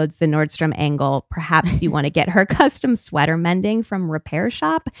has more clothes than Nordstrom angle, perhaps you want to get her custom sweater mending from Repair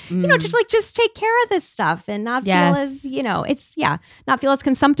Shop. Just take care of this stuff and not feel as not feel as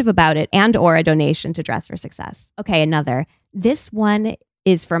consumptive about it, and or a donation to Dress for Success. Okay, another. This one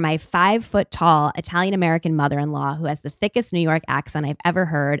is for my 5-foot-tall Italian-American mother-in-law who has the thickest New York accent I've ever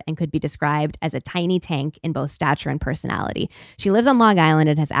heard and could be described as a tiny tank in both stature and personality. She lives on Long Island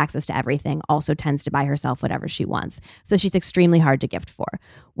and has access to everything, also tends to buy herself whatever she wants. So she's extremely hard to gift for.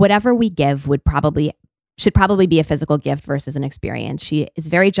 Whatever we give would probably should probably be a physical gift versus an experience. She is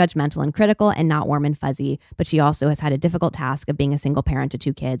very judgmental and critical and not warm and fuzzy, but she also has had a difficult task of being a single parent to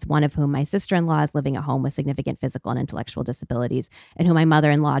 2 kids, one of whom my sister-in-law is living at home with significant physical and intellectual disabilities, and whom my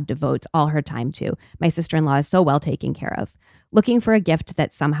mother-in-law devotes all her time to. My sister-in-law is so well taken care of. Looking for a gift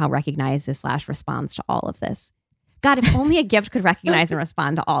that somehow recognizes / responds to all of this. God, if only a gift could recognize and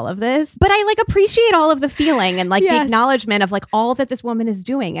respond to all of this. But I appreciate all of the feeling and the acknowledgement of all that this woman is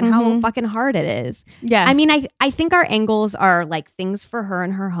doing and how fucking hard it is. Yes. I mean, I think our angles are things for her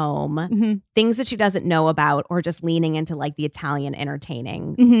in her home, things that she doesn't know about, or just leaning into the Italian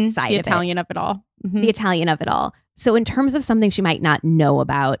entertaining side the of Italian of it all. The Italian of it all. So in terms of something she might not know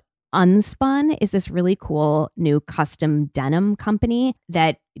about, Unspun is this really cool new custom denim company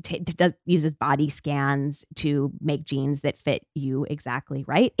that uses body scans to make jeans that fit you exactly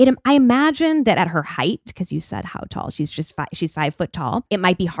right. I imagine that at her height, because you said how tall, she's 5 foot tall. It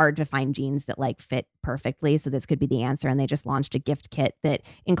might be hard to find jeans that fit perfectly. So this could be the answer. And they just launched a gift kit that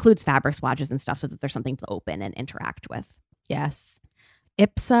includes fabric swatches and stuff so that there's something to open and interact with. Yes.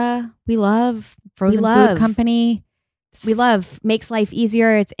 IPSA, we love. Frozen food company. We love. Makes life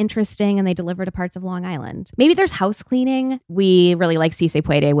easier. It's interesting. And they deliver to parts of Long Island. Maybe there's house cleaning. We really like Si Se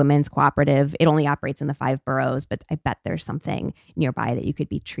Puede Women's Cooperative. It only operates in the 5 boroughs, but I bet there's something nearby that you could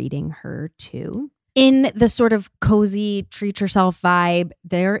be treating her to. In the sort of cozy treat yourself vibe,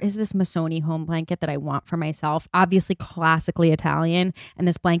 there is this Missoni home blanket that I want for myself. Obviously classically Italian. And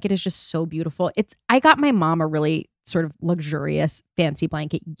this blanket is just so beautiful. I got my mom a really sort of luxurious fancy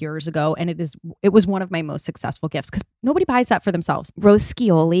blanket years ago, and it was one of my most successful gifts because nobody buys that for themselves.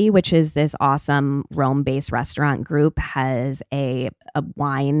 Roscioli, which is this awesome Rome-based restaurant group, has a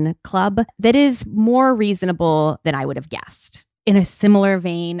wine club that is more reasonable than I would have guessed. In a similar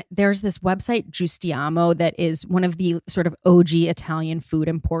vein, there's this website, Giustiamo, that is one of the sort of OG Italian food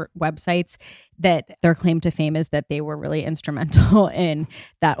import websites that their claim to fame is that they were really instrumental in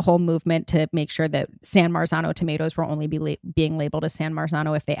that whole movement to make sure that San Marzano tomatoes were only being labeled as San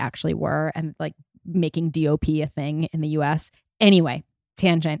Marzano if they actually were, and making DOP a thing in the US. Anyway,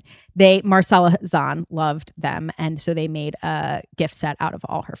 tangent. Marcella Zahn loved them, and so they made a gift set out of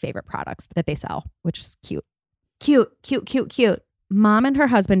all her favorite products that they sell, which is cute. Cute. Mom and her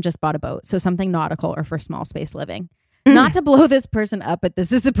husband just bought a boat, so something nautical or for small space living. Not to blow this person up, but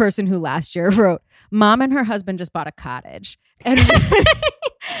this is the person who last year wrote, Mom and her husband just bought a cottage.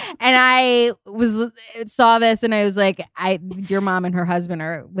 And I saw this and I was like, your mom and her husband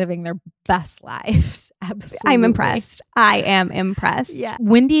are living their best lives. Absolutely. I'm impressed. I am impressed. Yeah.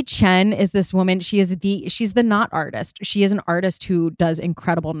 Wendy Chen is this woman. She's the knot artist. She is an artist who does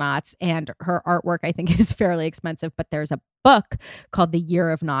incredible knots, and her artwork I think is fairly expensive, but there's a book called The Year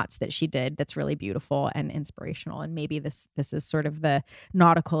of Knots that she did that's really beautiful and inspirational, and maybe this is sort of the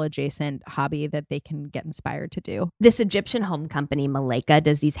nautical adjacent hobby that they can get inspired to do. This Egyptian home company, Maleka,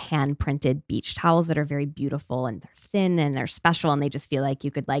 does these hand-printed beach towels that are very beautiful, and they're thin and they're special, and they just feel like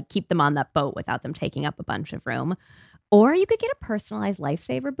you could keep them on that boat without them taking up a bunch of room. Or you could get a personalized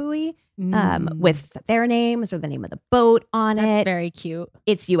lifesaver buoy with their names or the name of the boat on it. That's very cute.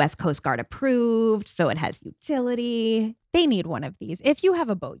 It's U.S. Coast Guard approved, so it has utility. They need one of these. If you have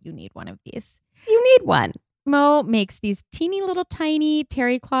a boat, you need one of these. You need one. Mo makes these teeny little tiny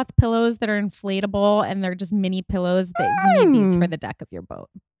terry cloth pillows that are inflatable, and they're just mini pillows that you need these for the deck of your boat.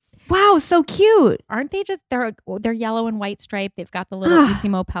 Wow, so cute. Aren't they just, they're yellow and white striped. They've got the little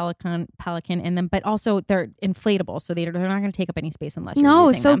Isimo pelican in them, but also they're inflatable. So they're not going to take up any space unless you're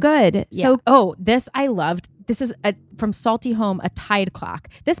using them. Good. Yeah. This I loved. This is from Salty Home, a Tide clock.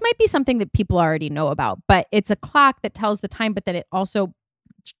 This might be something that people already know about, but it's a clock that tells the time, but that it also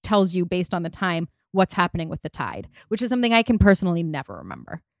tells you based on the time what's happening with the tide, which is something I can personally never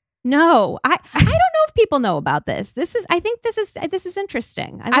remember. No, I don't know if people know about this. I think this is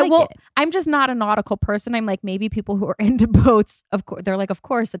interesting. I like it. I'm just not a nautical person. I'm like, maybe people who are into boats, of course, they're like, of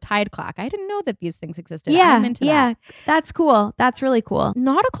course, a tide clock. I didn't know that these things existed. I'm into that. That's cool. That's really cool.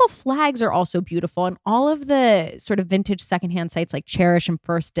 Nautical flags are also beautiful, and all of the sort of vintage secondhand sites like Cherish and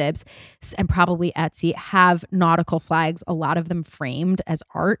First Dibs and probably Etsy have nautical flags, a lot of them framed as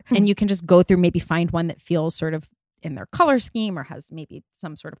art. And you can just go through, maybe find one that feels sort of in their color scheme or has maybe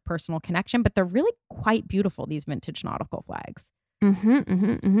some sort of personal connection, but they're really quite beautiful, these vintage nautical flags.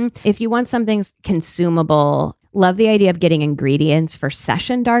 If you want something consumable, love the idea of getting ingredients for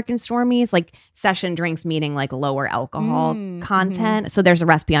session dark and stormies, like session drinks, meaning lower alcohol content. So there's a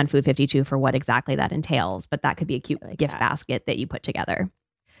recipe on Food 52 for what exactly that entails, but that could be a cute gift basket that you put together.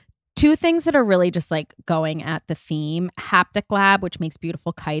 Two things that are really just going at the theme. Haptic Lab, which makes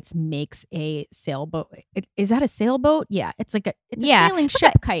beautiful kites, makes a sailboat. Is that a sailboat? Yeah, it's a sailing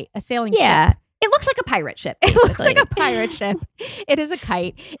ship kite. A sailing ship. It looks like a pirate ship. It looks like basically. a pirate ship. It is a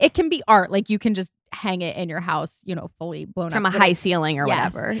kite. It can be art. Like you can just hang it in your house, fully blown From up a high ceiling or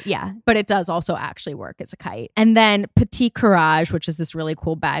Yes. whatever. Yeah. But it does also actually work as a kite. And then Petit Courage, which is this really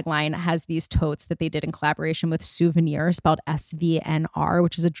cool bag line, has these totes that they did in collaboration with Souvenir, spelled SVNR,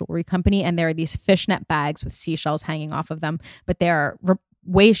 which is a jewelry company. And there are these fishnet bags with seashells hanging off of them, but they are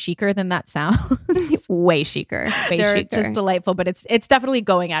way chicer than that sounds. Way chicer. Way They're chicer. just delightful, but it's definitely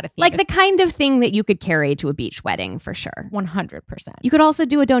going out of theme. Like the kind of thing that you could carry to a beach wedding for sure. 100%. You could also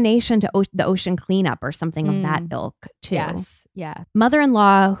do a donation to the ocean cleanup or something of that ilk too. Yes. Yeah.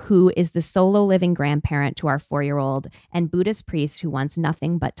 Mother-in-law, who is the solo living grandparent to our 4-year-old, and Buddhist priest who wants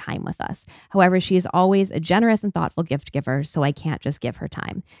nothing but time with us. However, she is always a generous and thoughtful gift giver, so I can't just give her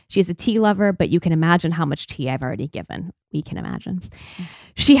time. She is a tea lover, but you can imagine how much tea I've already given. We can imagine.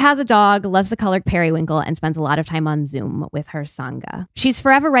 She has a dog, loves the color periwinkle, and spends a lot of time on Zoom with her Sangha. She's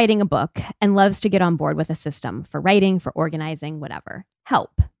forever writing a book and loves to get on board with a system for writing, for organizing, whatever.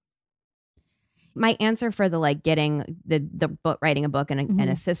 Help. My answer for the getting the book, writing a book and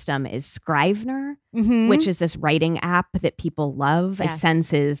a system is Scrivener, which is this writing app that people love. Yes. My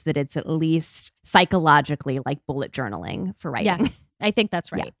sense is that it's at least psychologically like bullet journaling for writing. Yes, I think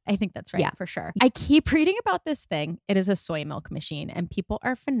that's right. Yeah. I think that's right Yeah. for sure. I keep reading about this thing. It is a soy milk machine and people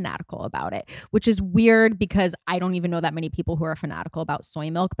are fanatical about it, which is weird because I don't even know that many people who are fanatical about soy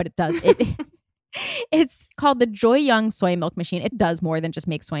milk, but it does. It's called the Joy Young Soy Milk Machine. It does more than just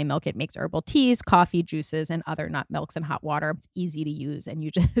make soy milk. It makes herbal teas, coffee, juices, and other nut milks and hot water. It's easy to use and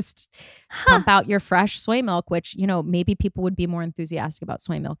you just pump out your fresh soy milk, which, maybe people would be more enthusiastic about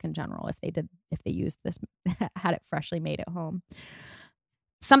soy milk in general if they used this, had it freshly made at home.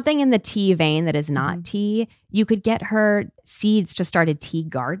 Something in the tea vein that is not tea, you could get her seeds to start a tea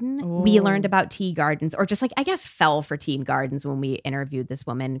garden. Ooh. We learned about tea gardens, or just fell for tea gardens when we interviewed this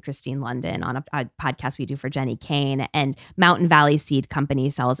woman, Christine London, on a podcast we do for Jenny Kane. And Mountain Valley Seed Company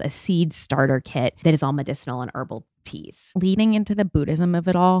sells a seed starter kit that is all medicinal and herbal teas. Leading into the Buddhism of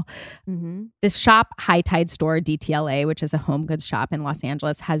it all, this shop, High Tide Store, DTLA, which is a home goods shop in Los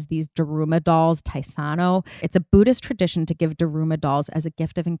Angeles, has these Daruma dolls, Taisano. It's a Buddhist tradition to give Daruma dolls as a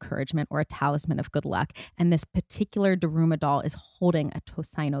gift of encouragement or a talisman of good luck. And this particular Daruma doll is holding a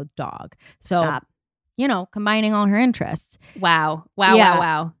Taisano dog. So, Stop. Combining all her interests. Wow.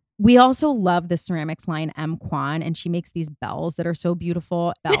 We also love the ceramics line M. Kwan, and she makes these bells that are so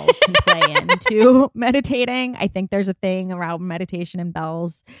beautiful. Bells can play into meditating. I think there's a thing around meditation and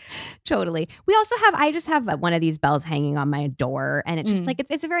bells. Totally. We also I just have one of these bells hanging on my door, and it's just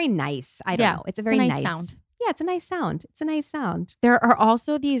it's a very nice, I don't know. It's a very nice sound. Yeah, it's a nice sound. It's a nice sound. There are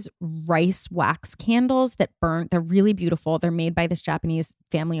also these rice wax candles that burn. They're really beautiful. They're made by this Japanese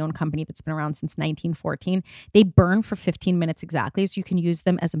family-owned company that's been around since 1914. They burn for 15 minutes exactly, so you can use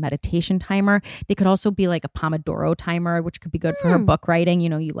them as a meditation timer. They could also be like a Pomodoro timer, which could be good for her book writing.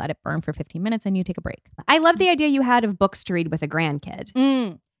 You let it burn for 15 minutes and you take a break. I love the idea you had of books to read with a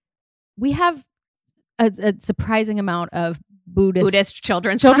grandkid. We have a surprising amount of Buddhist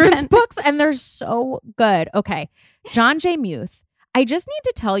children's books, and they're so good. Okay, John J. Muth. I just need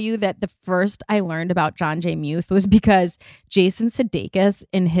to tell you that the first I learned about John J. Muth was because Jason Sudeikis,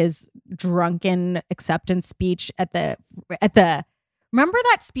 in his drunken acceptance speech at the remember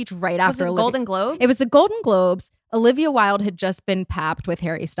that speech right after the Golden Globes? It was the Golden Globes. Olivia Wilde had just been papped with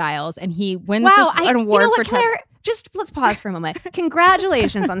Harry Styles, and he wins an award for Claire, let's pause for a moment.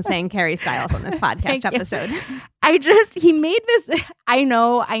 Congratulations on saying Harry Styles on this podcast episode. He made this, I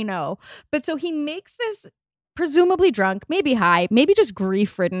know. But so he makes this presumably drunk, maybe high, maybe just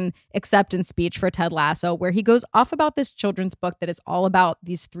grief-ridden acceptance speech for Ted Lasso, where he goes off about this children's book that is all about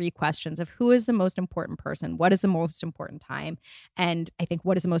these 3 questions of who is the most important person, what is the most important time, and I think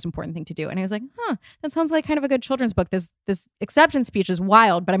what is the most important thing to do. And I was like, that sounds like kind of a good children's book. This acceptance speech is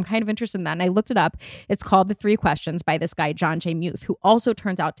wild, but I'm kind of interested in that. And I looked it up. It's called The 3 Questions by this guy, John J. Muth, who also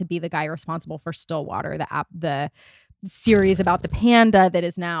turns out to be the guy responsible for Stillwater, the series about the panda that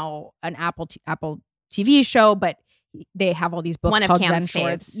is now an Apple TV show, but they have all these books One of called Cam's Zen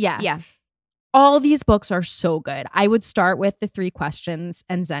Shorts. faves. Yes. Yeah. All these books are so good. I would start with The 3 Questions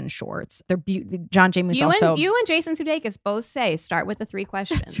and Zen Shorts. They're John J. Muth you also. You and Jason Sudeikis both say start with The 3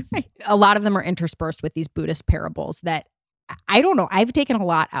 Questions. That's right. A lot of them are interspersed with these Buddhist parables that I don't know. I've taken a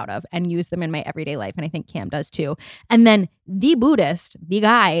lot out of and used them in my everyday life. And I think Cam does too. And then the Buddhist, the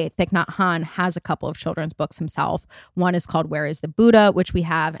guy, Thich Nhat Hanh, has a couple of children's books himself. One is called Where is the Buddha, which we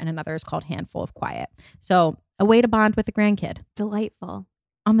have, and another is called Handful of Quiet. So a way to bond with a grandkid. Delightful.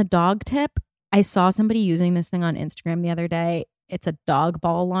 On the dog tip, I saw somebody using this thing on Instagram the other day. It's a dog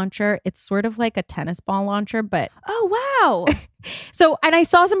ball launcher. It's sort of like a tennis ball launcher, but Oh, wow. so, and I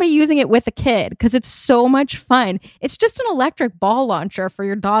saw somebody using it with a kid because it's so much fun. It's just an electric ball launcher for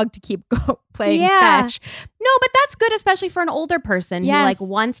your dog to keep playing fetch. No, but that's good, especially for an older person Yes. who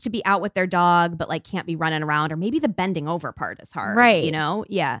like wants to be out with their dog, but like can't be running around, or maybe the bending over part is hard. Right. You know?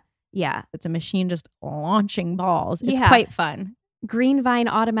 Yeah. Yeah. It's a machine just launching balls. It's Yeah. quite fun. Greenvine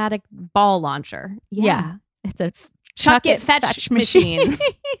automatic ball launcher. Yeah. It's a Chuck it fetch machine.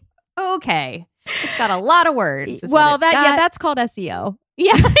 Okay. It's got a lot of words. is what Well, it's got. that's called SEO.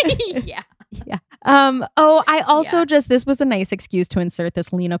 Yeah. Yeah. Yeah. I also this was a nice excuse to insert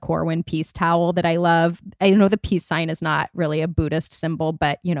this Lena Corwin peace towel that I love. I know the peace sign is not really a Buddhist symbol,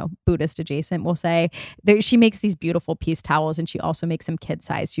 but Buddhist adjacent, we'll say. She makes these beautiful peace towels, and she also makes them kid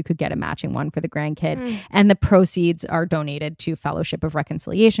size. So you could get a matching one for the grandkid. And the proceeds are donated to Fellowship of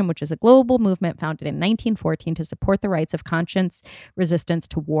Reconciliation, which is a global movement founded in 1914 to support the rights of conscience resistance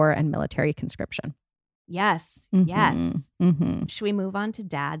to war and military conscription. Yes. Mhm. Yes. Mm-hmm. Should we move on to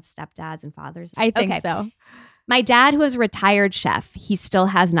dads, stepdads, and fathers? I think Okay. so. My dad, who is a retired chef, he still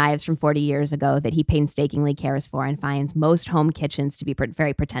has knives from 40 years ago that he painstakingly cares for and finds most home kitchens to be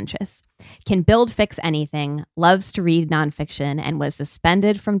very pretentious. Can build, fix anything, loves to read nonfiction, and was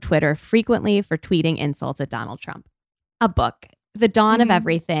suspended from Twitter frequently for tweeting insults at Donald Trump. A book, The Dawn of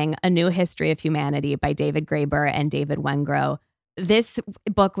Everything, A New History of Humanity by David Graeber and David Wengrow. This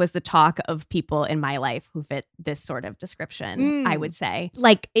book was the talk of people in my life who fit this sort of description, I would say.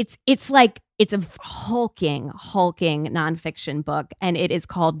 Like it's a hulking nonfiction book, and it is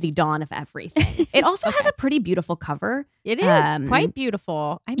called The Dawn of Everything. It also has a pretty beautiful cover. It is quite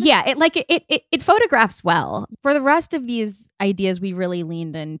beautiful. It photographs well. For the rest of these ideas, we really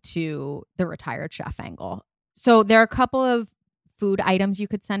leaned into the retired chef angle. So there are a couple of food items you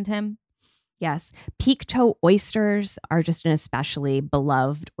could send him. Yes. Peak Toe oysters are just an especially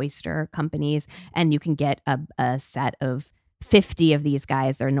beloved oyster companies. And you can get a set of 50 of these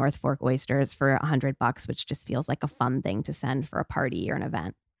guys. They're North Fork oysters for $100, which just feels like a fun thing to send for a party or an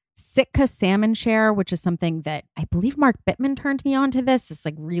event. Sitka Salmon Share, which is something that I believe Mark Bittman turned me on to this. It's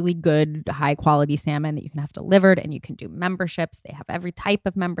like really good, high quality salmon that you can have delivered, and you can do memberships. They have every type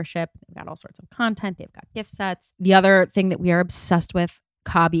of membership. They've got all sorts of content. They've got gift sets. The other thing that we are obsessed with,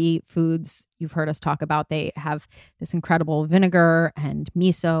 Kabi Foods, you've heard us talk about. They have this incredible vinegar and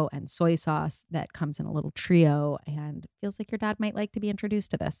miso and soy sauce that comes in a little trio, and feels like your dad might like to be introduced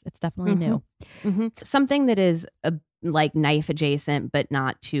to this. It's definitely new. Mm-hmm. Something that is like knife adjacent but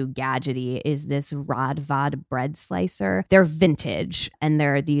not too gadgety is this Rodvad bread slicer. They're vintage, and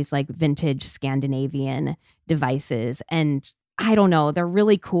they're these like vintage Scandinavian devices, and I don't know, they're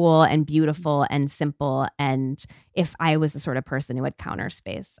really cool and beautiful and simple. And if I was the sort of person who had counter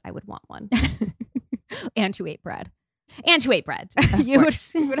space, I would want one. And to eat bread. And to eat bread. You would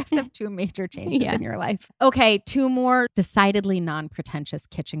have to have two major changes in your life. Okay, two more decidedly non-pretentious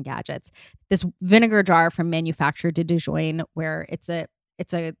kitchen gadgets. This vinegar jar from Manufacture de Dijon, where it's a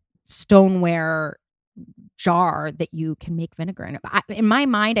stoneware jar that you can make vinegar in. In my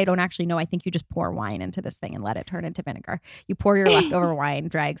mind, I don't actually know. I think you just pour wine into this thing and let it turn into vinegar. You pour your leftover wine,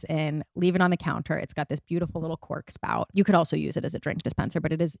 dregs in, leave it on the counter. It's got this beautiful little cork spout. You could also use it as a drink dispenser,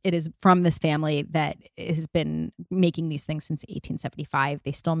 but it is from this family that has been making these things since 1875.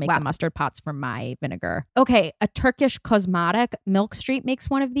 They still make the mustard pots for my vinegar. Okay, a Turkish cosmetic, Milk Street, makes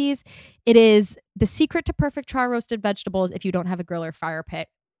one of these. It is the secret to perfect char roasted vegetables if you don't have a grill or fire pit.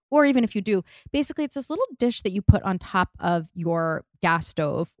 Or even if you do. Basically, it's this little dish that you put on top of your gas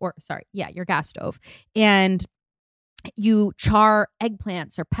stove, your gas stove. And you char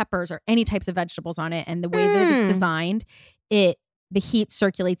eggplants or peppers or any types of vegetables on it. And the way that it's designed, the heat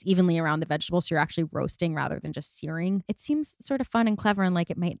circulates evenly around the vegetables. So you're actually roasting rather than just searing. It seems sort of fun and clever, and like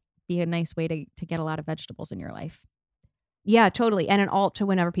it might be a nice way to get a lot of vegetables in your life. Yeah, totally. And an alt to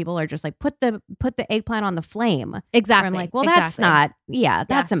whenever people are just like, put the eggplant on the flame. Exactly. I'm like, well, that's not,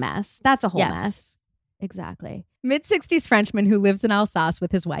 that's a mess. That's a whole mess. Exactly. Mid-60s Frenchman who lives in Alsace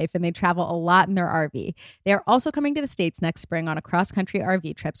with his wife, and they travel a lot in their RV. They are also coming to the States next spring on a cross-country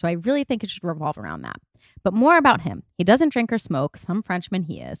RV trip, so I really think it should revolve around that. But more about him. He doesn't drink or smoke. Some Frenchman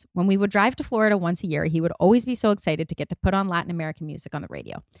he is. When we would drive to Florida once a year, he would always be so excited to get to put on Latin American music on the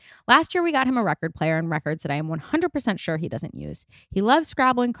radio. Last year, we got him a record player and records that I am 100% sure he doesn't use. He loves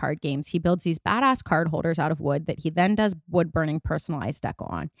Scrabble and card games. He builds these badass card holders out of wood that he then does wood-burning personalized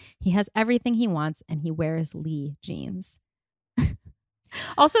deco on. He has everything he wants, and he wears Lee jeans.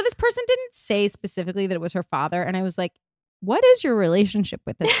 Also, this person didn't say specifically that it was her father, and I was like, what is your relationship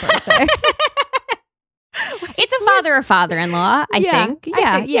with this person? It's a father or father-in-law, I think.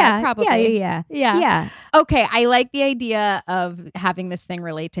 Yeah, probably. Yeah. Okay, I like the idea of having this thing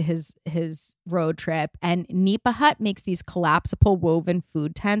relate to his road trip. And Nipa Hut makes these collapsible woven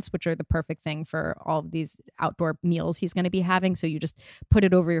food tents, which are the perfect thing for all of these outdoor meals he's going to be having. So you just put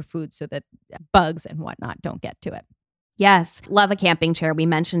it over your food so that bugs and whatnot don't get to it. Yes. Love a camping chair. We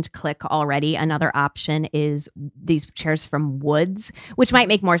mentioned Click already. Another option is these chairs from Woods, which might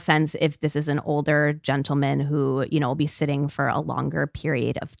make more sense if this is an older gentleman who, will be sitting for a longer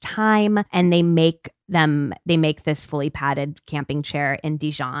period of time. And they make this fully padded camping chair in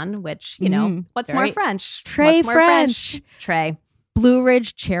Dijon, which, what's more French? Très French. Très. Blue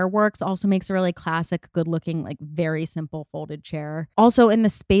Ridge Chair Works also makes a really classic, good looking, like very simple folded chair. Also in the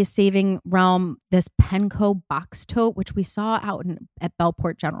space saving realm, this Penco box tote, which we saw out at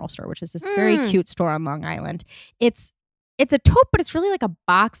Bellport General Store, which is this very cute store on Long Island. It's a tote, but it's really like a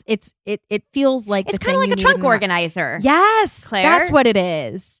box. It feels like it's kind of like a trunk organizer. Yes, Claire, that's what it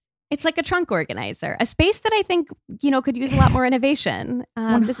is. It's like a trunk organizer, a space that I think, could use a lot more innovation.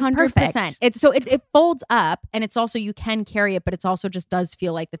 100%. This is perfect. It folds up, and it's also, you can carry it, but it's also just does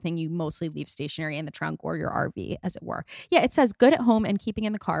feel like the thing you mostly leave stationary in the trunk or your RV, as it were. Yeah, it says good at home and keeping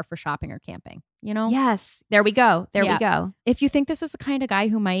in the car for shopping or camping, Yes, there we go. We go. If you think this is the kind of guy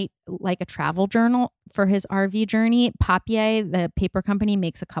who might like a travel journal for his RV journey, Papier, the paper company,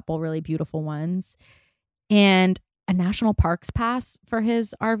 makes a couple really beautiful ones. And a national parks pass for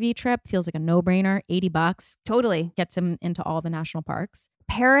his RV trip feels like a no-brainer. $80. Totally. Gets him into all the national parks.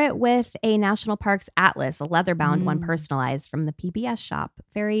 Pair it with a national parks atlas, a leather-bound one personalized from the PBS shop.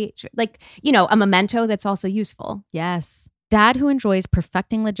 Very, a memento that's also useful. Yes. Dad who enjoys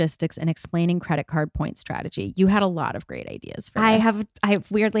perfecting logistics and explaining credit card point strategy. You had a lot of great ideas for this. I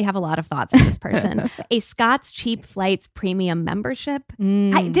weirdly have a lot of thoughts on this person. A Scott's Cheap Flights premium membership.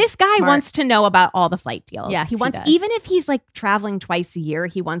 This guy wants to know about all the flight deals. Yes, he wants, even if he's like traveling twice a year,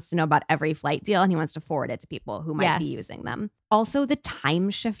 he wants to know about every flight deal and he wants to forward it to people who might be using them. Also, the Time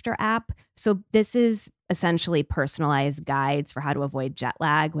Shifter app. So this is essentially personalized guides for how to avoid jet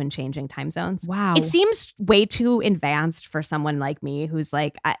lag when changing time zones. Wow. It seems way too advanced for someone like me who's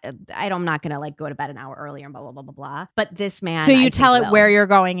like, I'm not going to go to bed an hour earlier and blah, blah, blah, blah, blah. But this man. So you tell it where you're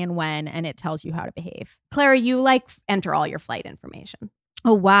going and when, and it tells you how to behave. Clara, you enter all your flight information.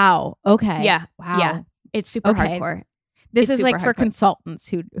 Oh, wow. Okay. Yeah. Wow. Yeah. It's super hardcore. This is like for consultants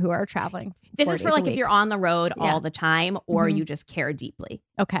who are traveling. This is for like if you're on the road all the time or you just care deeply.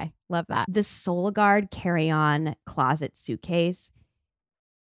 Okay. Love that. The Solagard carry-on closet suitcase.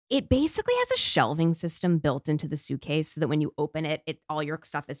 It basically has a shelving system built into the suitcase so that when you open it, all your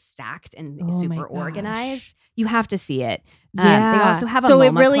stuff is stacked and super organized. You have to see it. Yeah. They also have a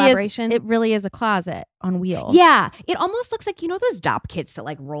MoMA collaboration. It really is a closet on wheels. Yeah. It almost looks like, those Dopp kits that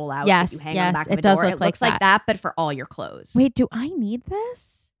like roll out that you hang on the back of a door. It looks like that, but for all your clothes. Wait, do I need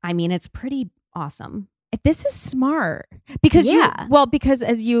this? I mean, it's pretty awesome. This is smart because because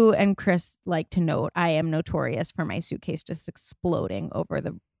as you and Chris like to note, I am notorious for my suitcase just exploding over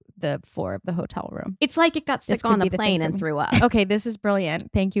the floor of the hotel room. It's like it got sick on the plane and threw up. Okay, this is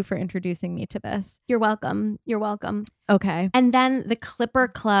brilliant. Thank you for introducing me to this. You're welcome. You're welcome. Okay. And then the Clipper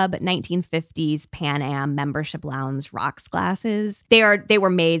Club 1950s Pan Am membership lounge rocks glasses. They were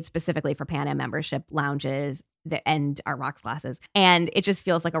made specifically for Pan Am membership lounges and our rocks glasses. And it just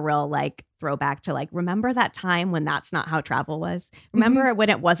feels like a real throwback to remember that time when that's not how travel was? Remember when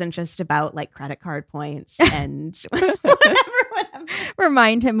it wasn't just about credit card points and whatever.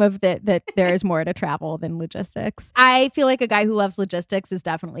 Remind him of that there is more to travel than logistics. I feel like a guy who loves logistics is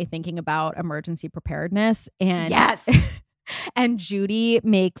definitely thinking about emergency preparedness. And yes. And Judy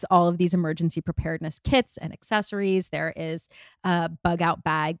makes all of these emergency preparedness kits and accessories. There is a bug out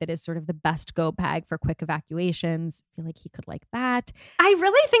bag that is sort of the best go bag for quick evacuations. I feel like he could like that. I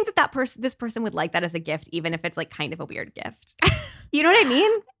really think this person would like that as a gift, even if it's kind of a weird gift. You know what I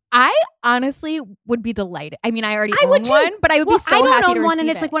mean? I honestly would be delighted. I mean, I already own one, but I would be so happy to receive it. I don't own one, and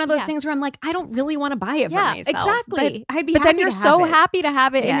it's one of those things where I'm I don't really want to buy it for myself. Exactly. But I'd be but happy then you're to have so it. happy to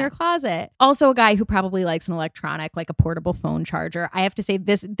have it in your closet. Also, a guy who probably likes an electronic, like a portable phone charger. I have to say,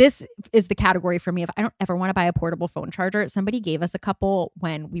 this is the category for me of I don't ever want to buy a portable phone charger. Somebody gave us a couple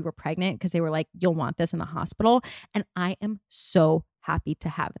when we were pregnant because they were like, "You'll want this in the hospital," and I am so happy to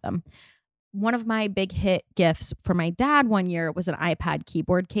have them. One of my big hit gifts for my dad one year was an iPad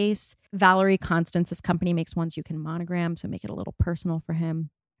keyboard case. Valerie Constance's company makes ones you can monogram, so make it a little personal for him.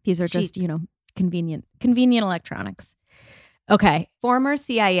 These are just, convenient electronics. Okay. Former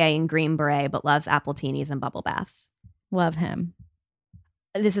CIA in Green Beret, but loves Appletinis and bubble baths. Love him.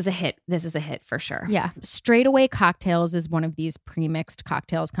 This is a hit. This is a hit for sure. Yeah. Straightaway Cocktails is one of these pre-mixed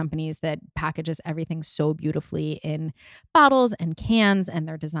cocktails companies that packages everything so beautifully in bottles and cans, and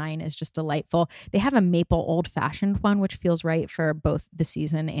their design is just delightful. They have a maple old-fashioned one, which feels right for both the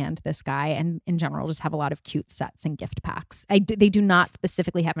season and this guy, and in general just have a lot of cute sets and gift packs. They do not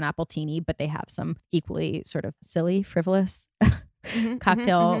specifically have an appletini, but they have some equally sort of silly, frivolous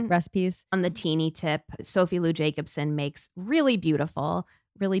cocktail recipes. On the teeny tip, Sophie Lou Jacobson makes really beautiful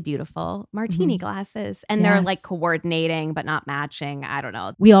martini glasses. And they're like coordinating but not matching. I don't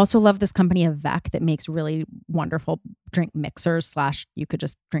know. We also love this company Avec that makes really wonderful drink mixers / you could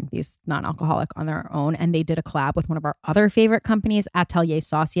just drink these non-alcoholic on their own. And they did a collab with one of our other favorite companies, Atelier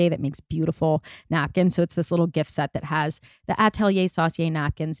Saucier, that makes beautiful napkins. So it's this little gift set that has the Atelier Saucier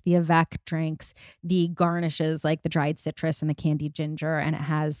napkins, the Avec drinks, the garnishes like the dried citrus and the candied ginger, and it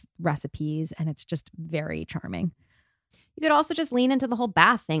has recipes, and it's just very charming. You could also just lean into the whole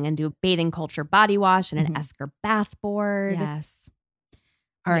bath thing and do a bathing culture body wash and an Esker bath board. Yes.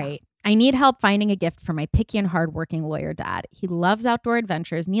 All right. I need help finding a gift for my picky and hardworking lawyer dad. He loves outdoor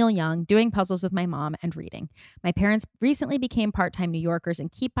adventures, Neil Young, doing puzzles with my mom, and reading. My parents recently became part-time New Yorkers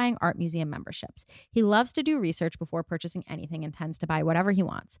and keep buying art museum memberships. He loves to do research before purchasing anything and tends to buy whatever he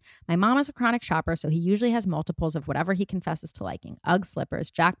wants. My mom is a chronic shopper, so he usually has multiples of whatever he confesses to liking. Ugg slippers,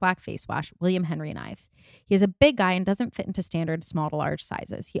 Jack Black face wash, William Henry knives. He is a big guy and doesn't fit into standard small to large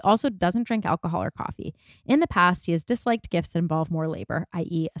sizes. He also doesn't drink alcohol or coffee. In the past, he has disliked gifts that involve more labor,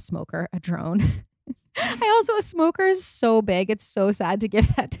 i.e. a smoker, a drone. A smoker is so big. It's so sad to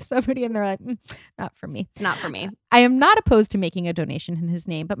give that to somebody and they're like, not for me. It's not for me. I am not opposed to making a donation in his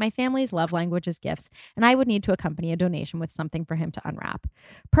name, but my family's love language is gifts, and I would need to accompany a donation with something for him to unwrap.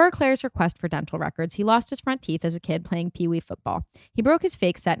 Per Claire's request for dental records, he lost his front teeth as a kid playing Pee-wee football. He broke his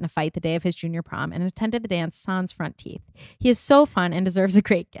fake set in a fight the day of his junior prom and attended the dance Sans Front Teeth. He is so fun and deserves a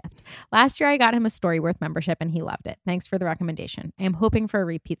great gift. Last year, I got him a Storyworth membership and he loved it. Thanks for the recommendation. I am hoping for a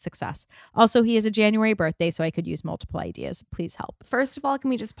repeat success. Also, he is a January birthday, so I could use multiple ideas. Please help. First of all, can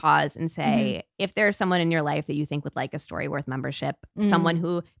we just pause and say, if there's someone in your life that you think would like a Storyworth membership, someone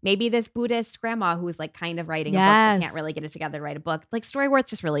who maybe this Buddhist grandma who's like kind of writing a book but can't really get it together to write a book, like Storyworth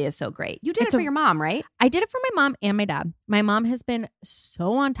just really is so great. You did it for your mom, right? I did it for my mom and my dad. My mom has been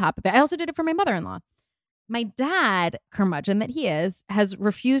so on top of it. I also did it for my mother-in-law. My dad, curmudgeon that he is, has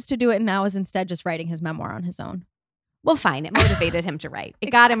refused to do it and now is instead just writing his memoir on his own. Well, fine. It motivated him to write. It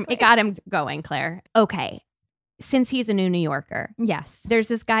got him going, Claire. Okay. Since he's a New Yorker. Yes. There's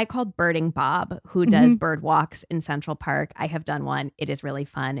this guy called Birding Bob who does bird walks in Central Park. I have done one. It is really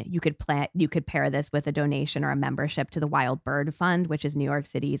fun. You could pair this with a donation or a membership to the Wild Bird Fund, which is New York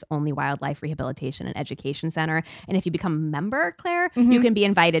City's only wildlife rehabilitation and education center. And if you become a member, Claire, you can be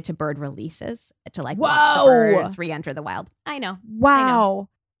invited to bird releases to like watch the birds re-enter the wild. I know. Wow. I know.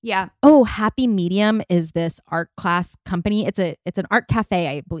 Yeah. Oh, Happy Medium is this art class company. It's an art cafe,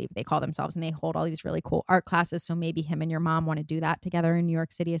 I believe they call themselves, and they hold all these really cool art classes. So maybe him and your mom want to do that together in New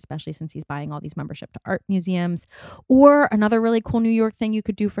York City, especially since he's buying all these membership to art museums. Or another really cool New York thing you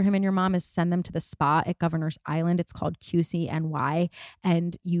could do for him and your mom is send them to the spa at Governor's Island. It's called QCNY,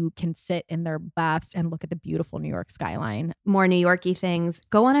 and you can sit in their baths and look at the beautiful New York skyline. More New York-y things.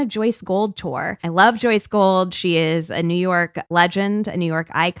 Go on a Joyce Gold tour. I love Joyce Gold. She is a New York legend, a New York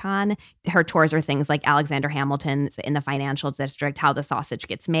icon. Her tours are things like Alexander Hamilton's in the Financial District, How the Sausage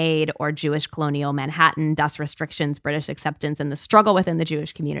Gets Made, or Jewish Colonial Manhattan, Dust Restrictions, British Acceptance, and the Struggle Within the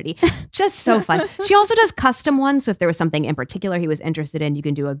Jewish Community. Just so fun. She also does custom ones. So if there was something in particular he was interested in, you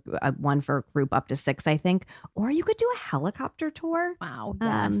can do a one for a group up to 6, I think. Or you could do a helicopter tour. Wow.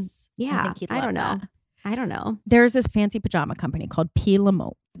 Yes. Yeah. I don't know. I don't know. There's this fancy pajama company called P.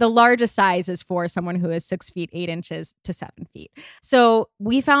 Lamotte. The largest size is for someone who is 6 feet, 8 inches to 7 feet. So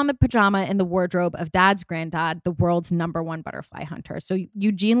we found the pajama in the wardrobe of Dad's granddad, the world's #1 butterfly hunter. So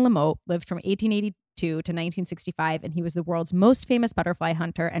Eugene Lamotte lived from 1882 to 1965, and he was the world's most famous butterfly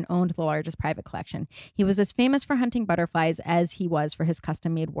hunter and owned the largest private collection. He was as famous for hunting butterflies as he was for his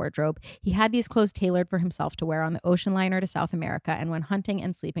custom-made wardrobe. He had these clothes tailored for himself to wear on the ocean liner to South America and when hunting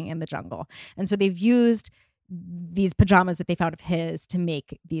and sleeping in the jungle. And so they've used these pajamas that they found of his to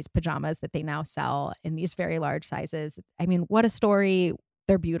make these pajamas that they now sell in these very large sizes. I mean, what a story.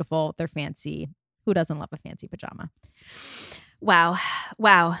 They're beautiful. They're fancy. Who doesn't love a fancy pajama? Wow.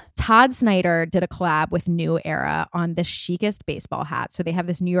 Todd Snyder did a collab with New Era on the chicest baseball hat. So they have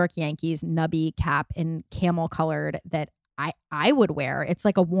this New York Yankees nubby cap in camel colored that I would wear. It's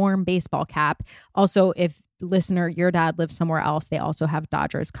like a warm baseball cap. Also, if listener, your dad lives somewhere else, they also have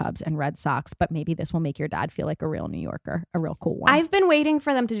Dodgers, Cubs, and Red Sox. But maybe this will make your dad feel like a real New Yorker, a real cool one. I've been waiting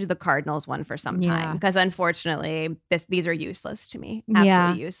for them to do the Cardinals one for some time because unfortunately these are useless to me.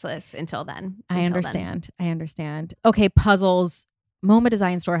 Absolutely useless until then. I understand. Okay, puzzles. MoMA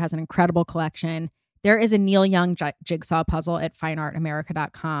Design Store has an incredible collection. There is a Neil Young jigsaw puzzle at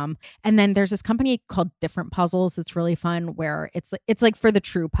fineartamerica.com. And then there's this company called Different Puzzles that's really fun, where it's like for the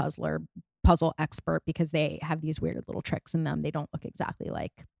true puzzle expert, because they have these weird little tricks in them. They don't look exactly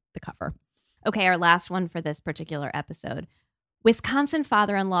like the cover. Okay, our last one for this particular episode. Wisconsin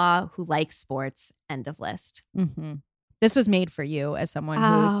father-in-law who likes sports, end of list. Mm-hmm. This was made for you as someone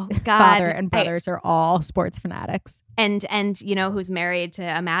whose father and brothers are all sports fanatics. And you know, who's married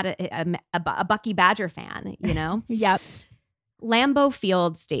to a Bucky Badger fan, you know? Yep. Lambeau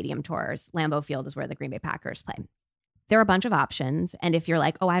Field stadium tours. Lambeau Field is where the Green Bay Packers play. There are a bunch of options. And if you're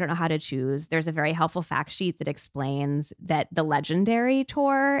like, oh, I don't know how to choose, there's a very helpful fact sheet that explains that the Legendary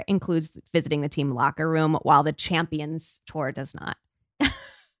Tour includes visiting the team locker room, while the Champions Tour does not.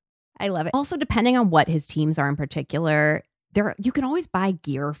 I love it. Also, depending on what his teams are in particular, you can always buy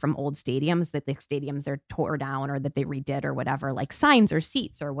gear from old stadiums that the stadiums they're tore down or that they redid or whatever, like signs or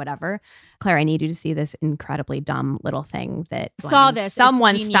seats or whatever. Claire, I need you to see this incredibly dumb little thing that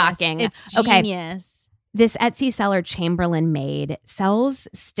someone's stocking. It's genius. This Etsy seller, Chamberlain Made, sells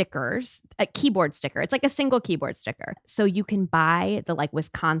stickers, a keyboard sticker. It's like a single keyboard sticker. So you can buy the like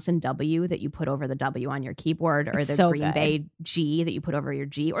Wisconsin W that you put over the W on your keyboard, or the Green Bay G that you put over your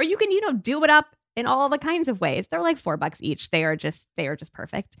G, or you can, do it up in all the kinds of ways. They're like $4 each. They are just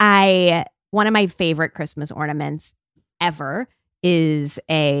perfect. One of my favorite Christmas ornaments ever is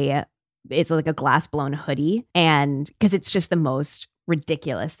it's like a glass blown hoodie, and because it's just the most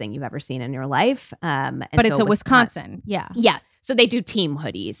ridiculous thing you've ever seen in your life. But it's a Wisconsin. Yeah. So they do team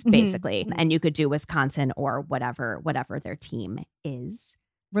hoodies basically, and you could do Wisconsin or whatever their team is.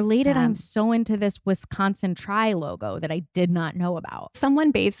 Related, I'm so into this Wisconsin Tri logo that I did not know about.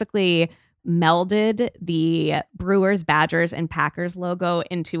 Someone basically melded the Brewers, Badgers, and Packers logo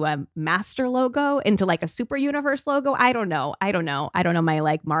into a master logo, into like a super universe logo. I don't know my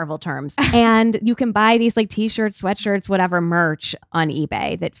like Marvel terms. And you can buy these like t-shirts, sweatshirts, whatever merch on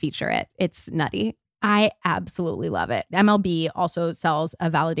eBay that feature it. It's nutty. I absolutely love it. MLB also sells a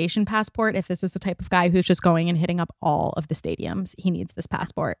validation passport. If this is the type of guy who's just going and hitting up all of the stadiums, he needs this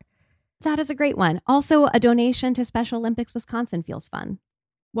passport. That is a great one. Also, a donation to Special Olympics Wisconsin feels fun.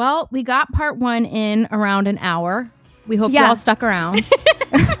 Well, we got part 1 in around an hour. We hope you all stuck around.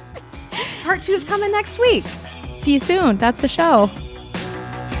 Part 2 is coming next week. See you soon. That's the show.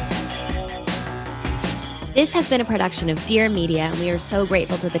 This has been a production of Dear Media, and we are so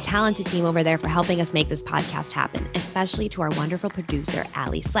grateful to the talented team over there for helping us make this podcast happen, especially to our wonderful producer,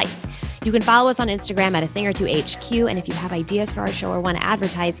 Allie Slice. You can follow us on Instagram at athingertohq, and if you have ideas for our show or want to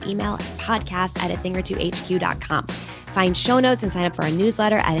advertise, email podcast@athingertohq.com. Find show notes and sign up for our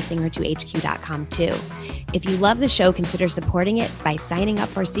newsletter at athingertohq.com too. If you love the show, consider supporting it by signing up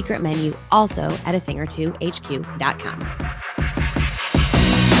for our secret menu, also at athingertohq.com.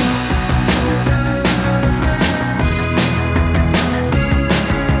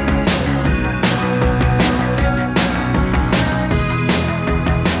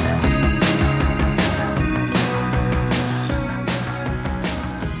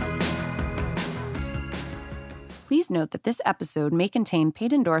 Please note that this episode may contain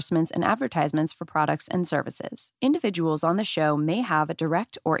paid endorsements and advertisements for products and services. Individuals on the show may have a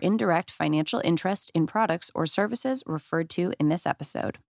direct or indirect financial interest in products or services referred to in this episode.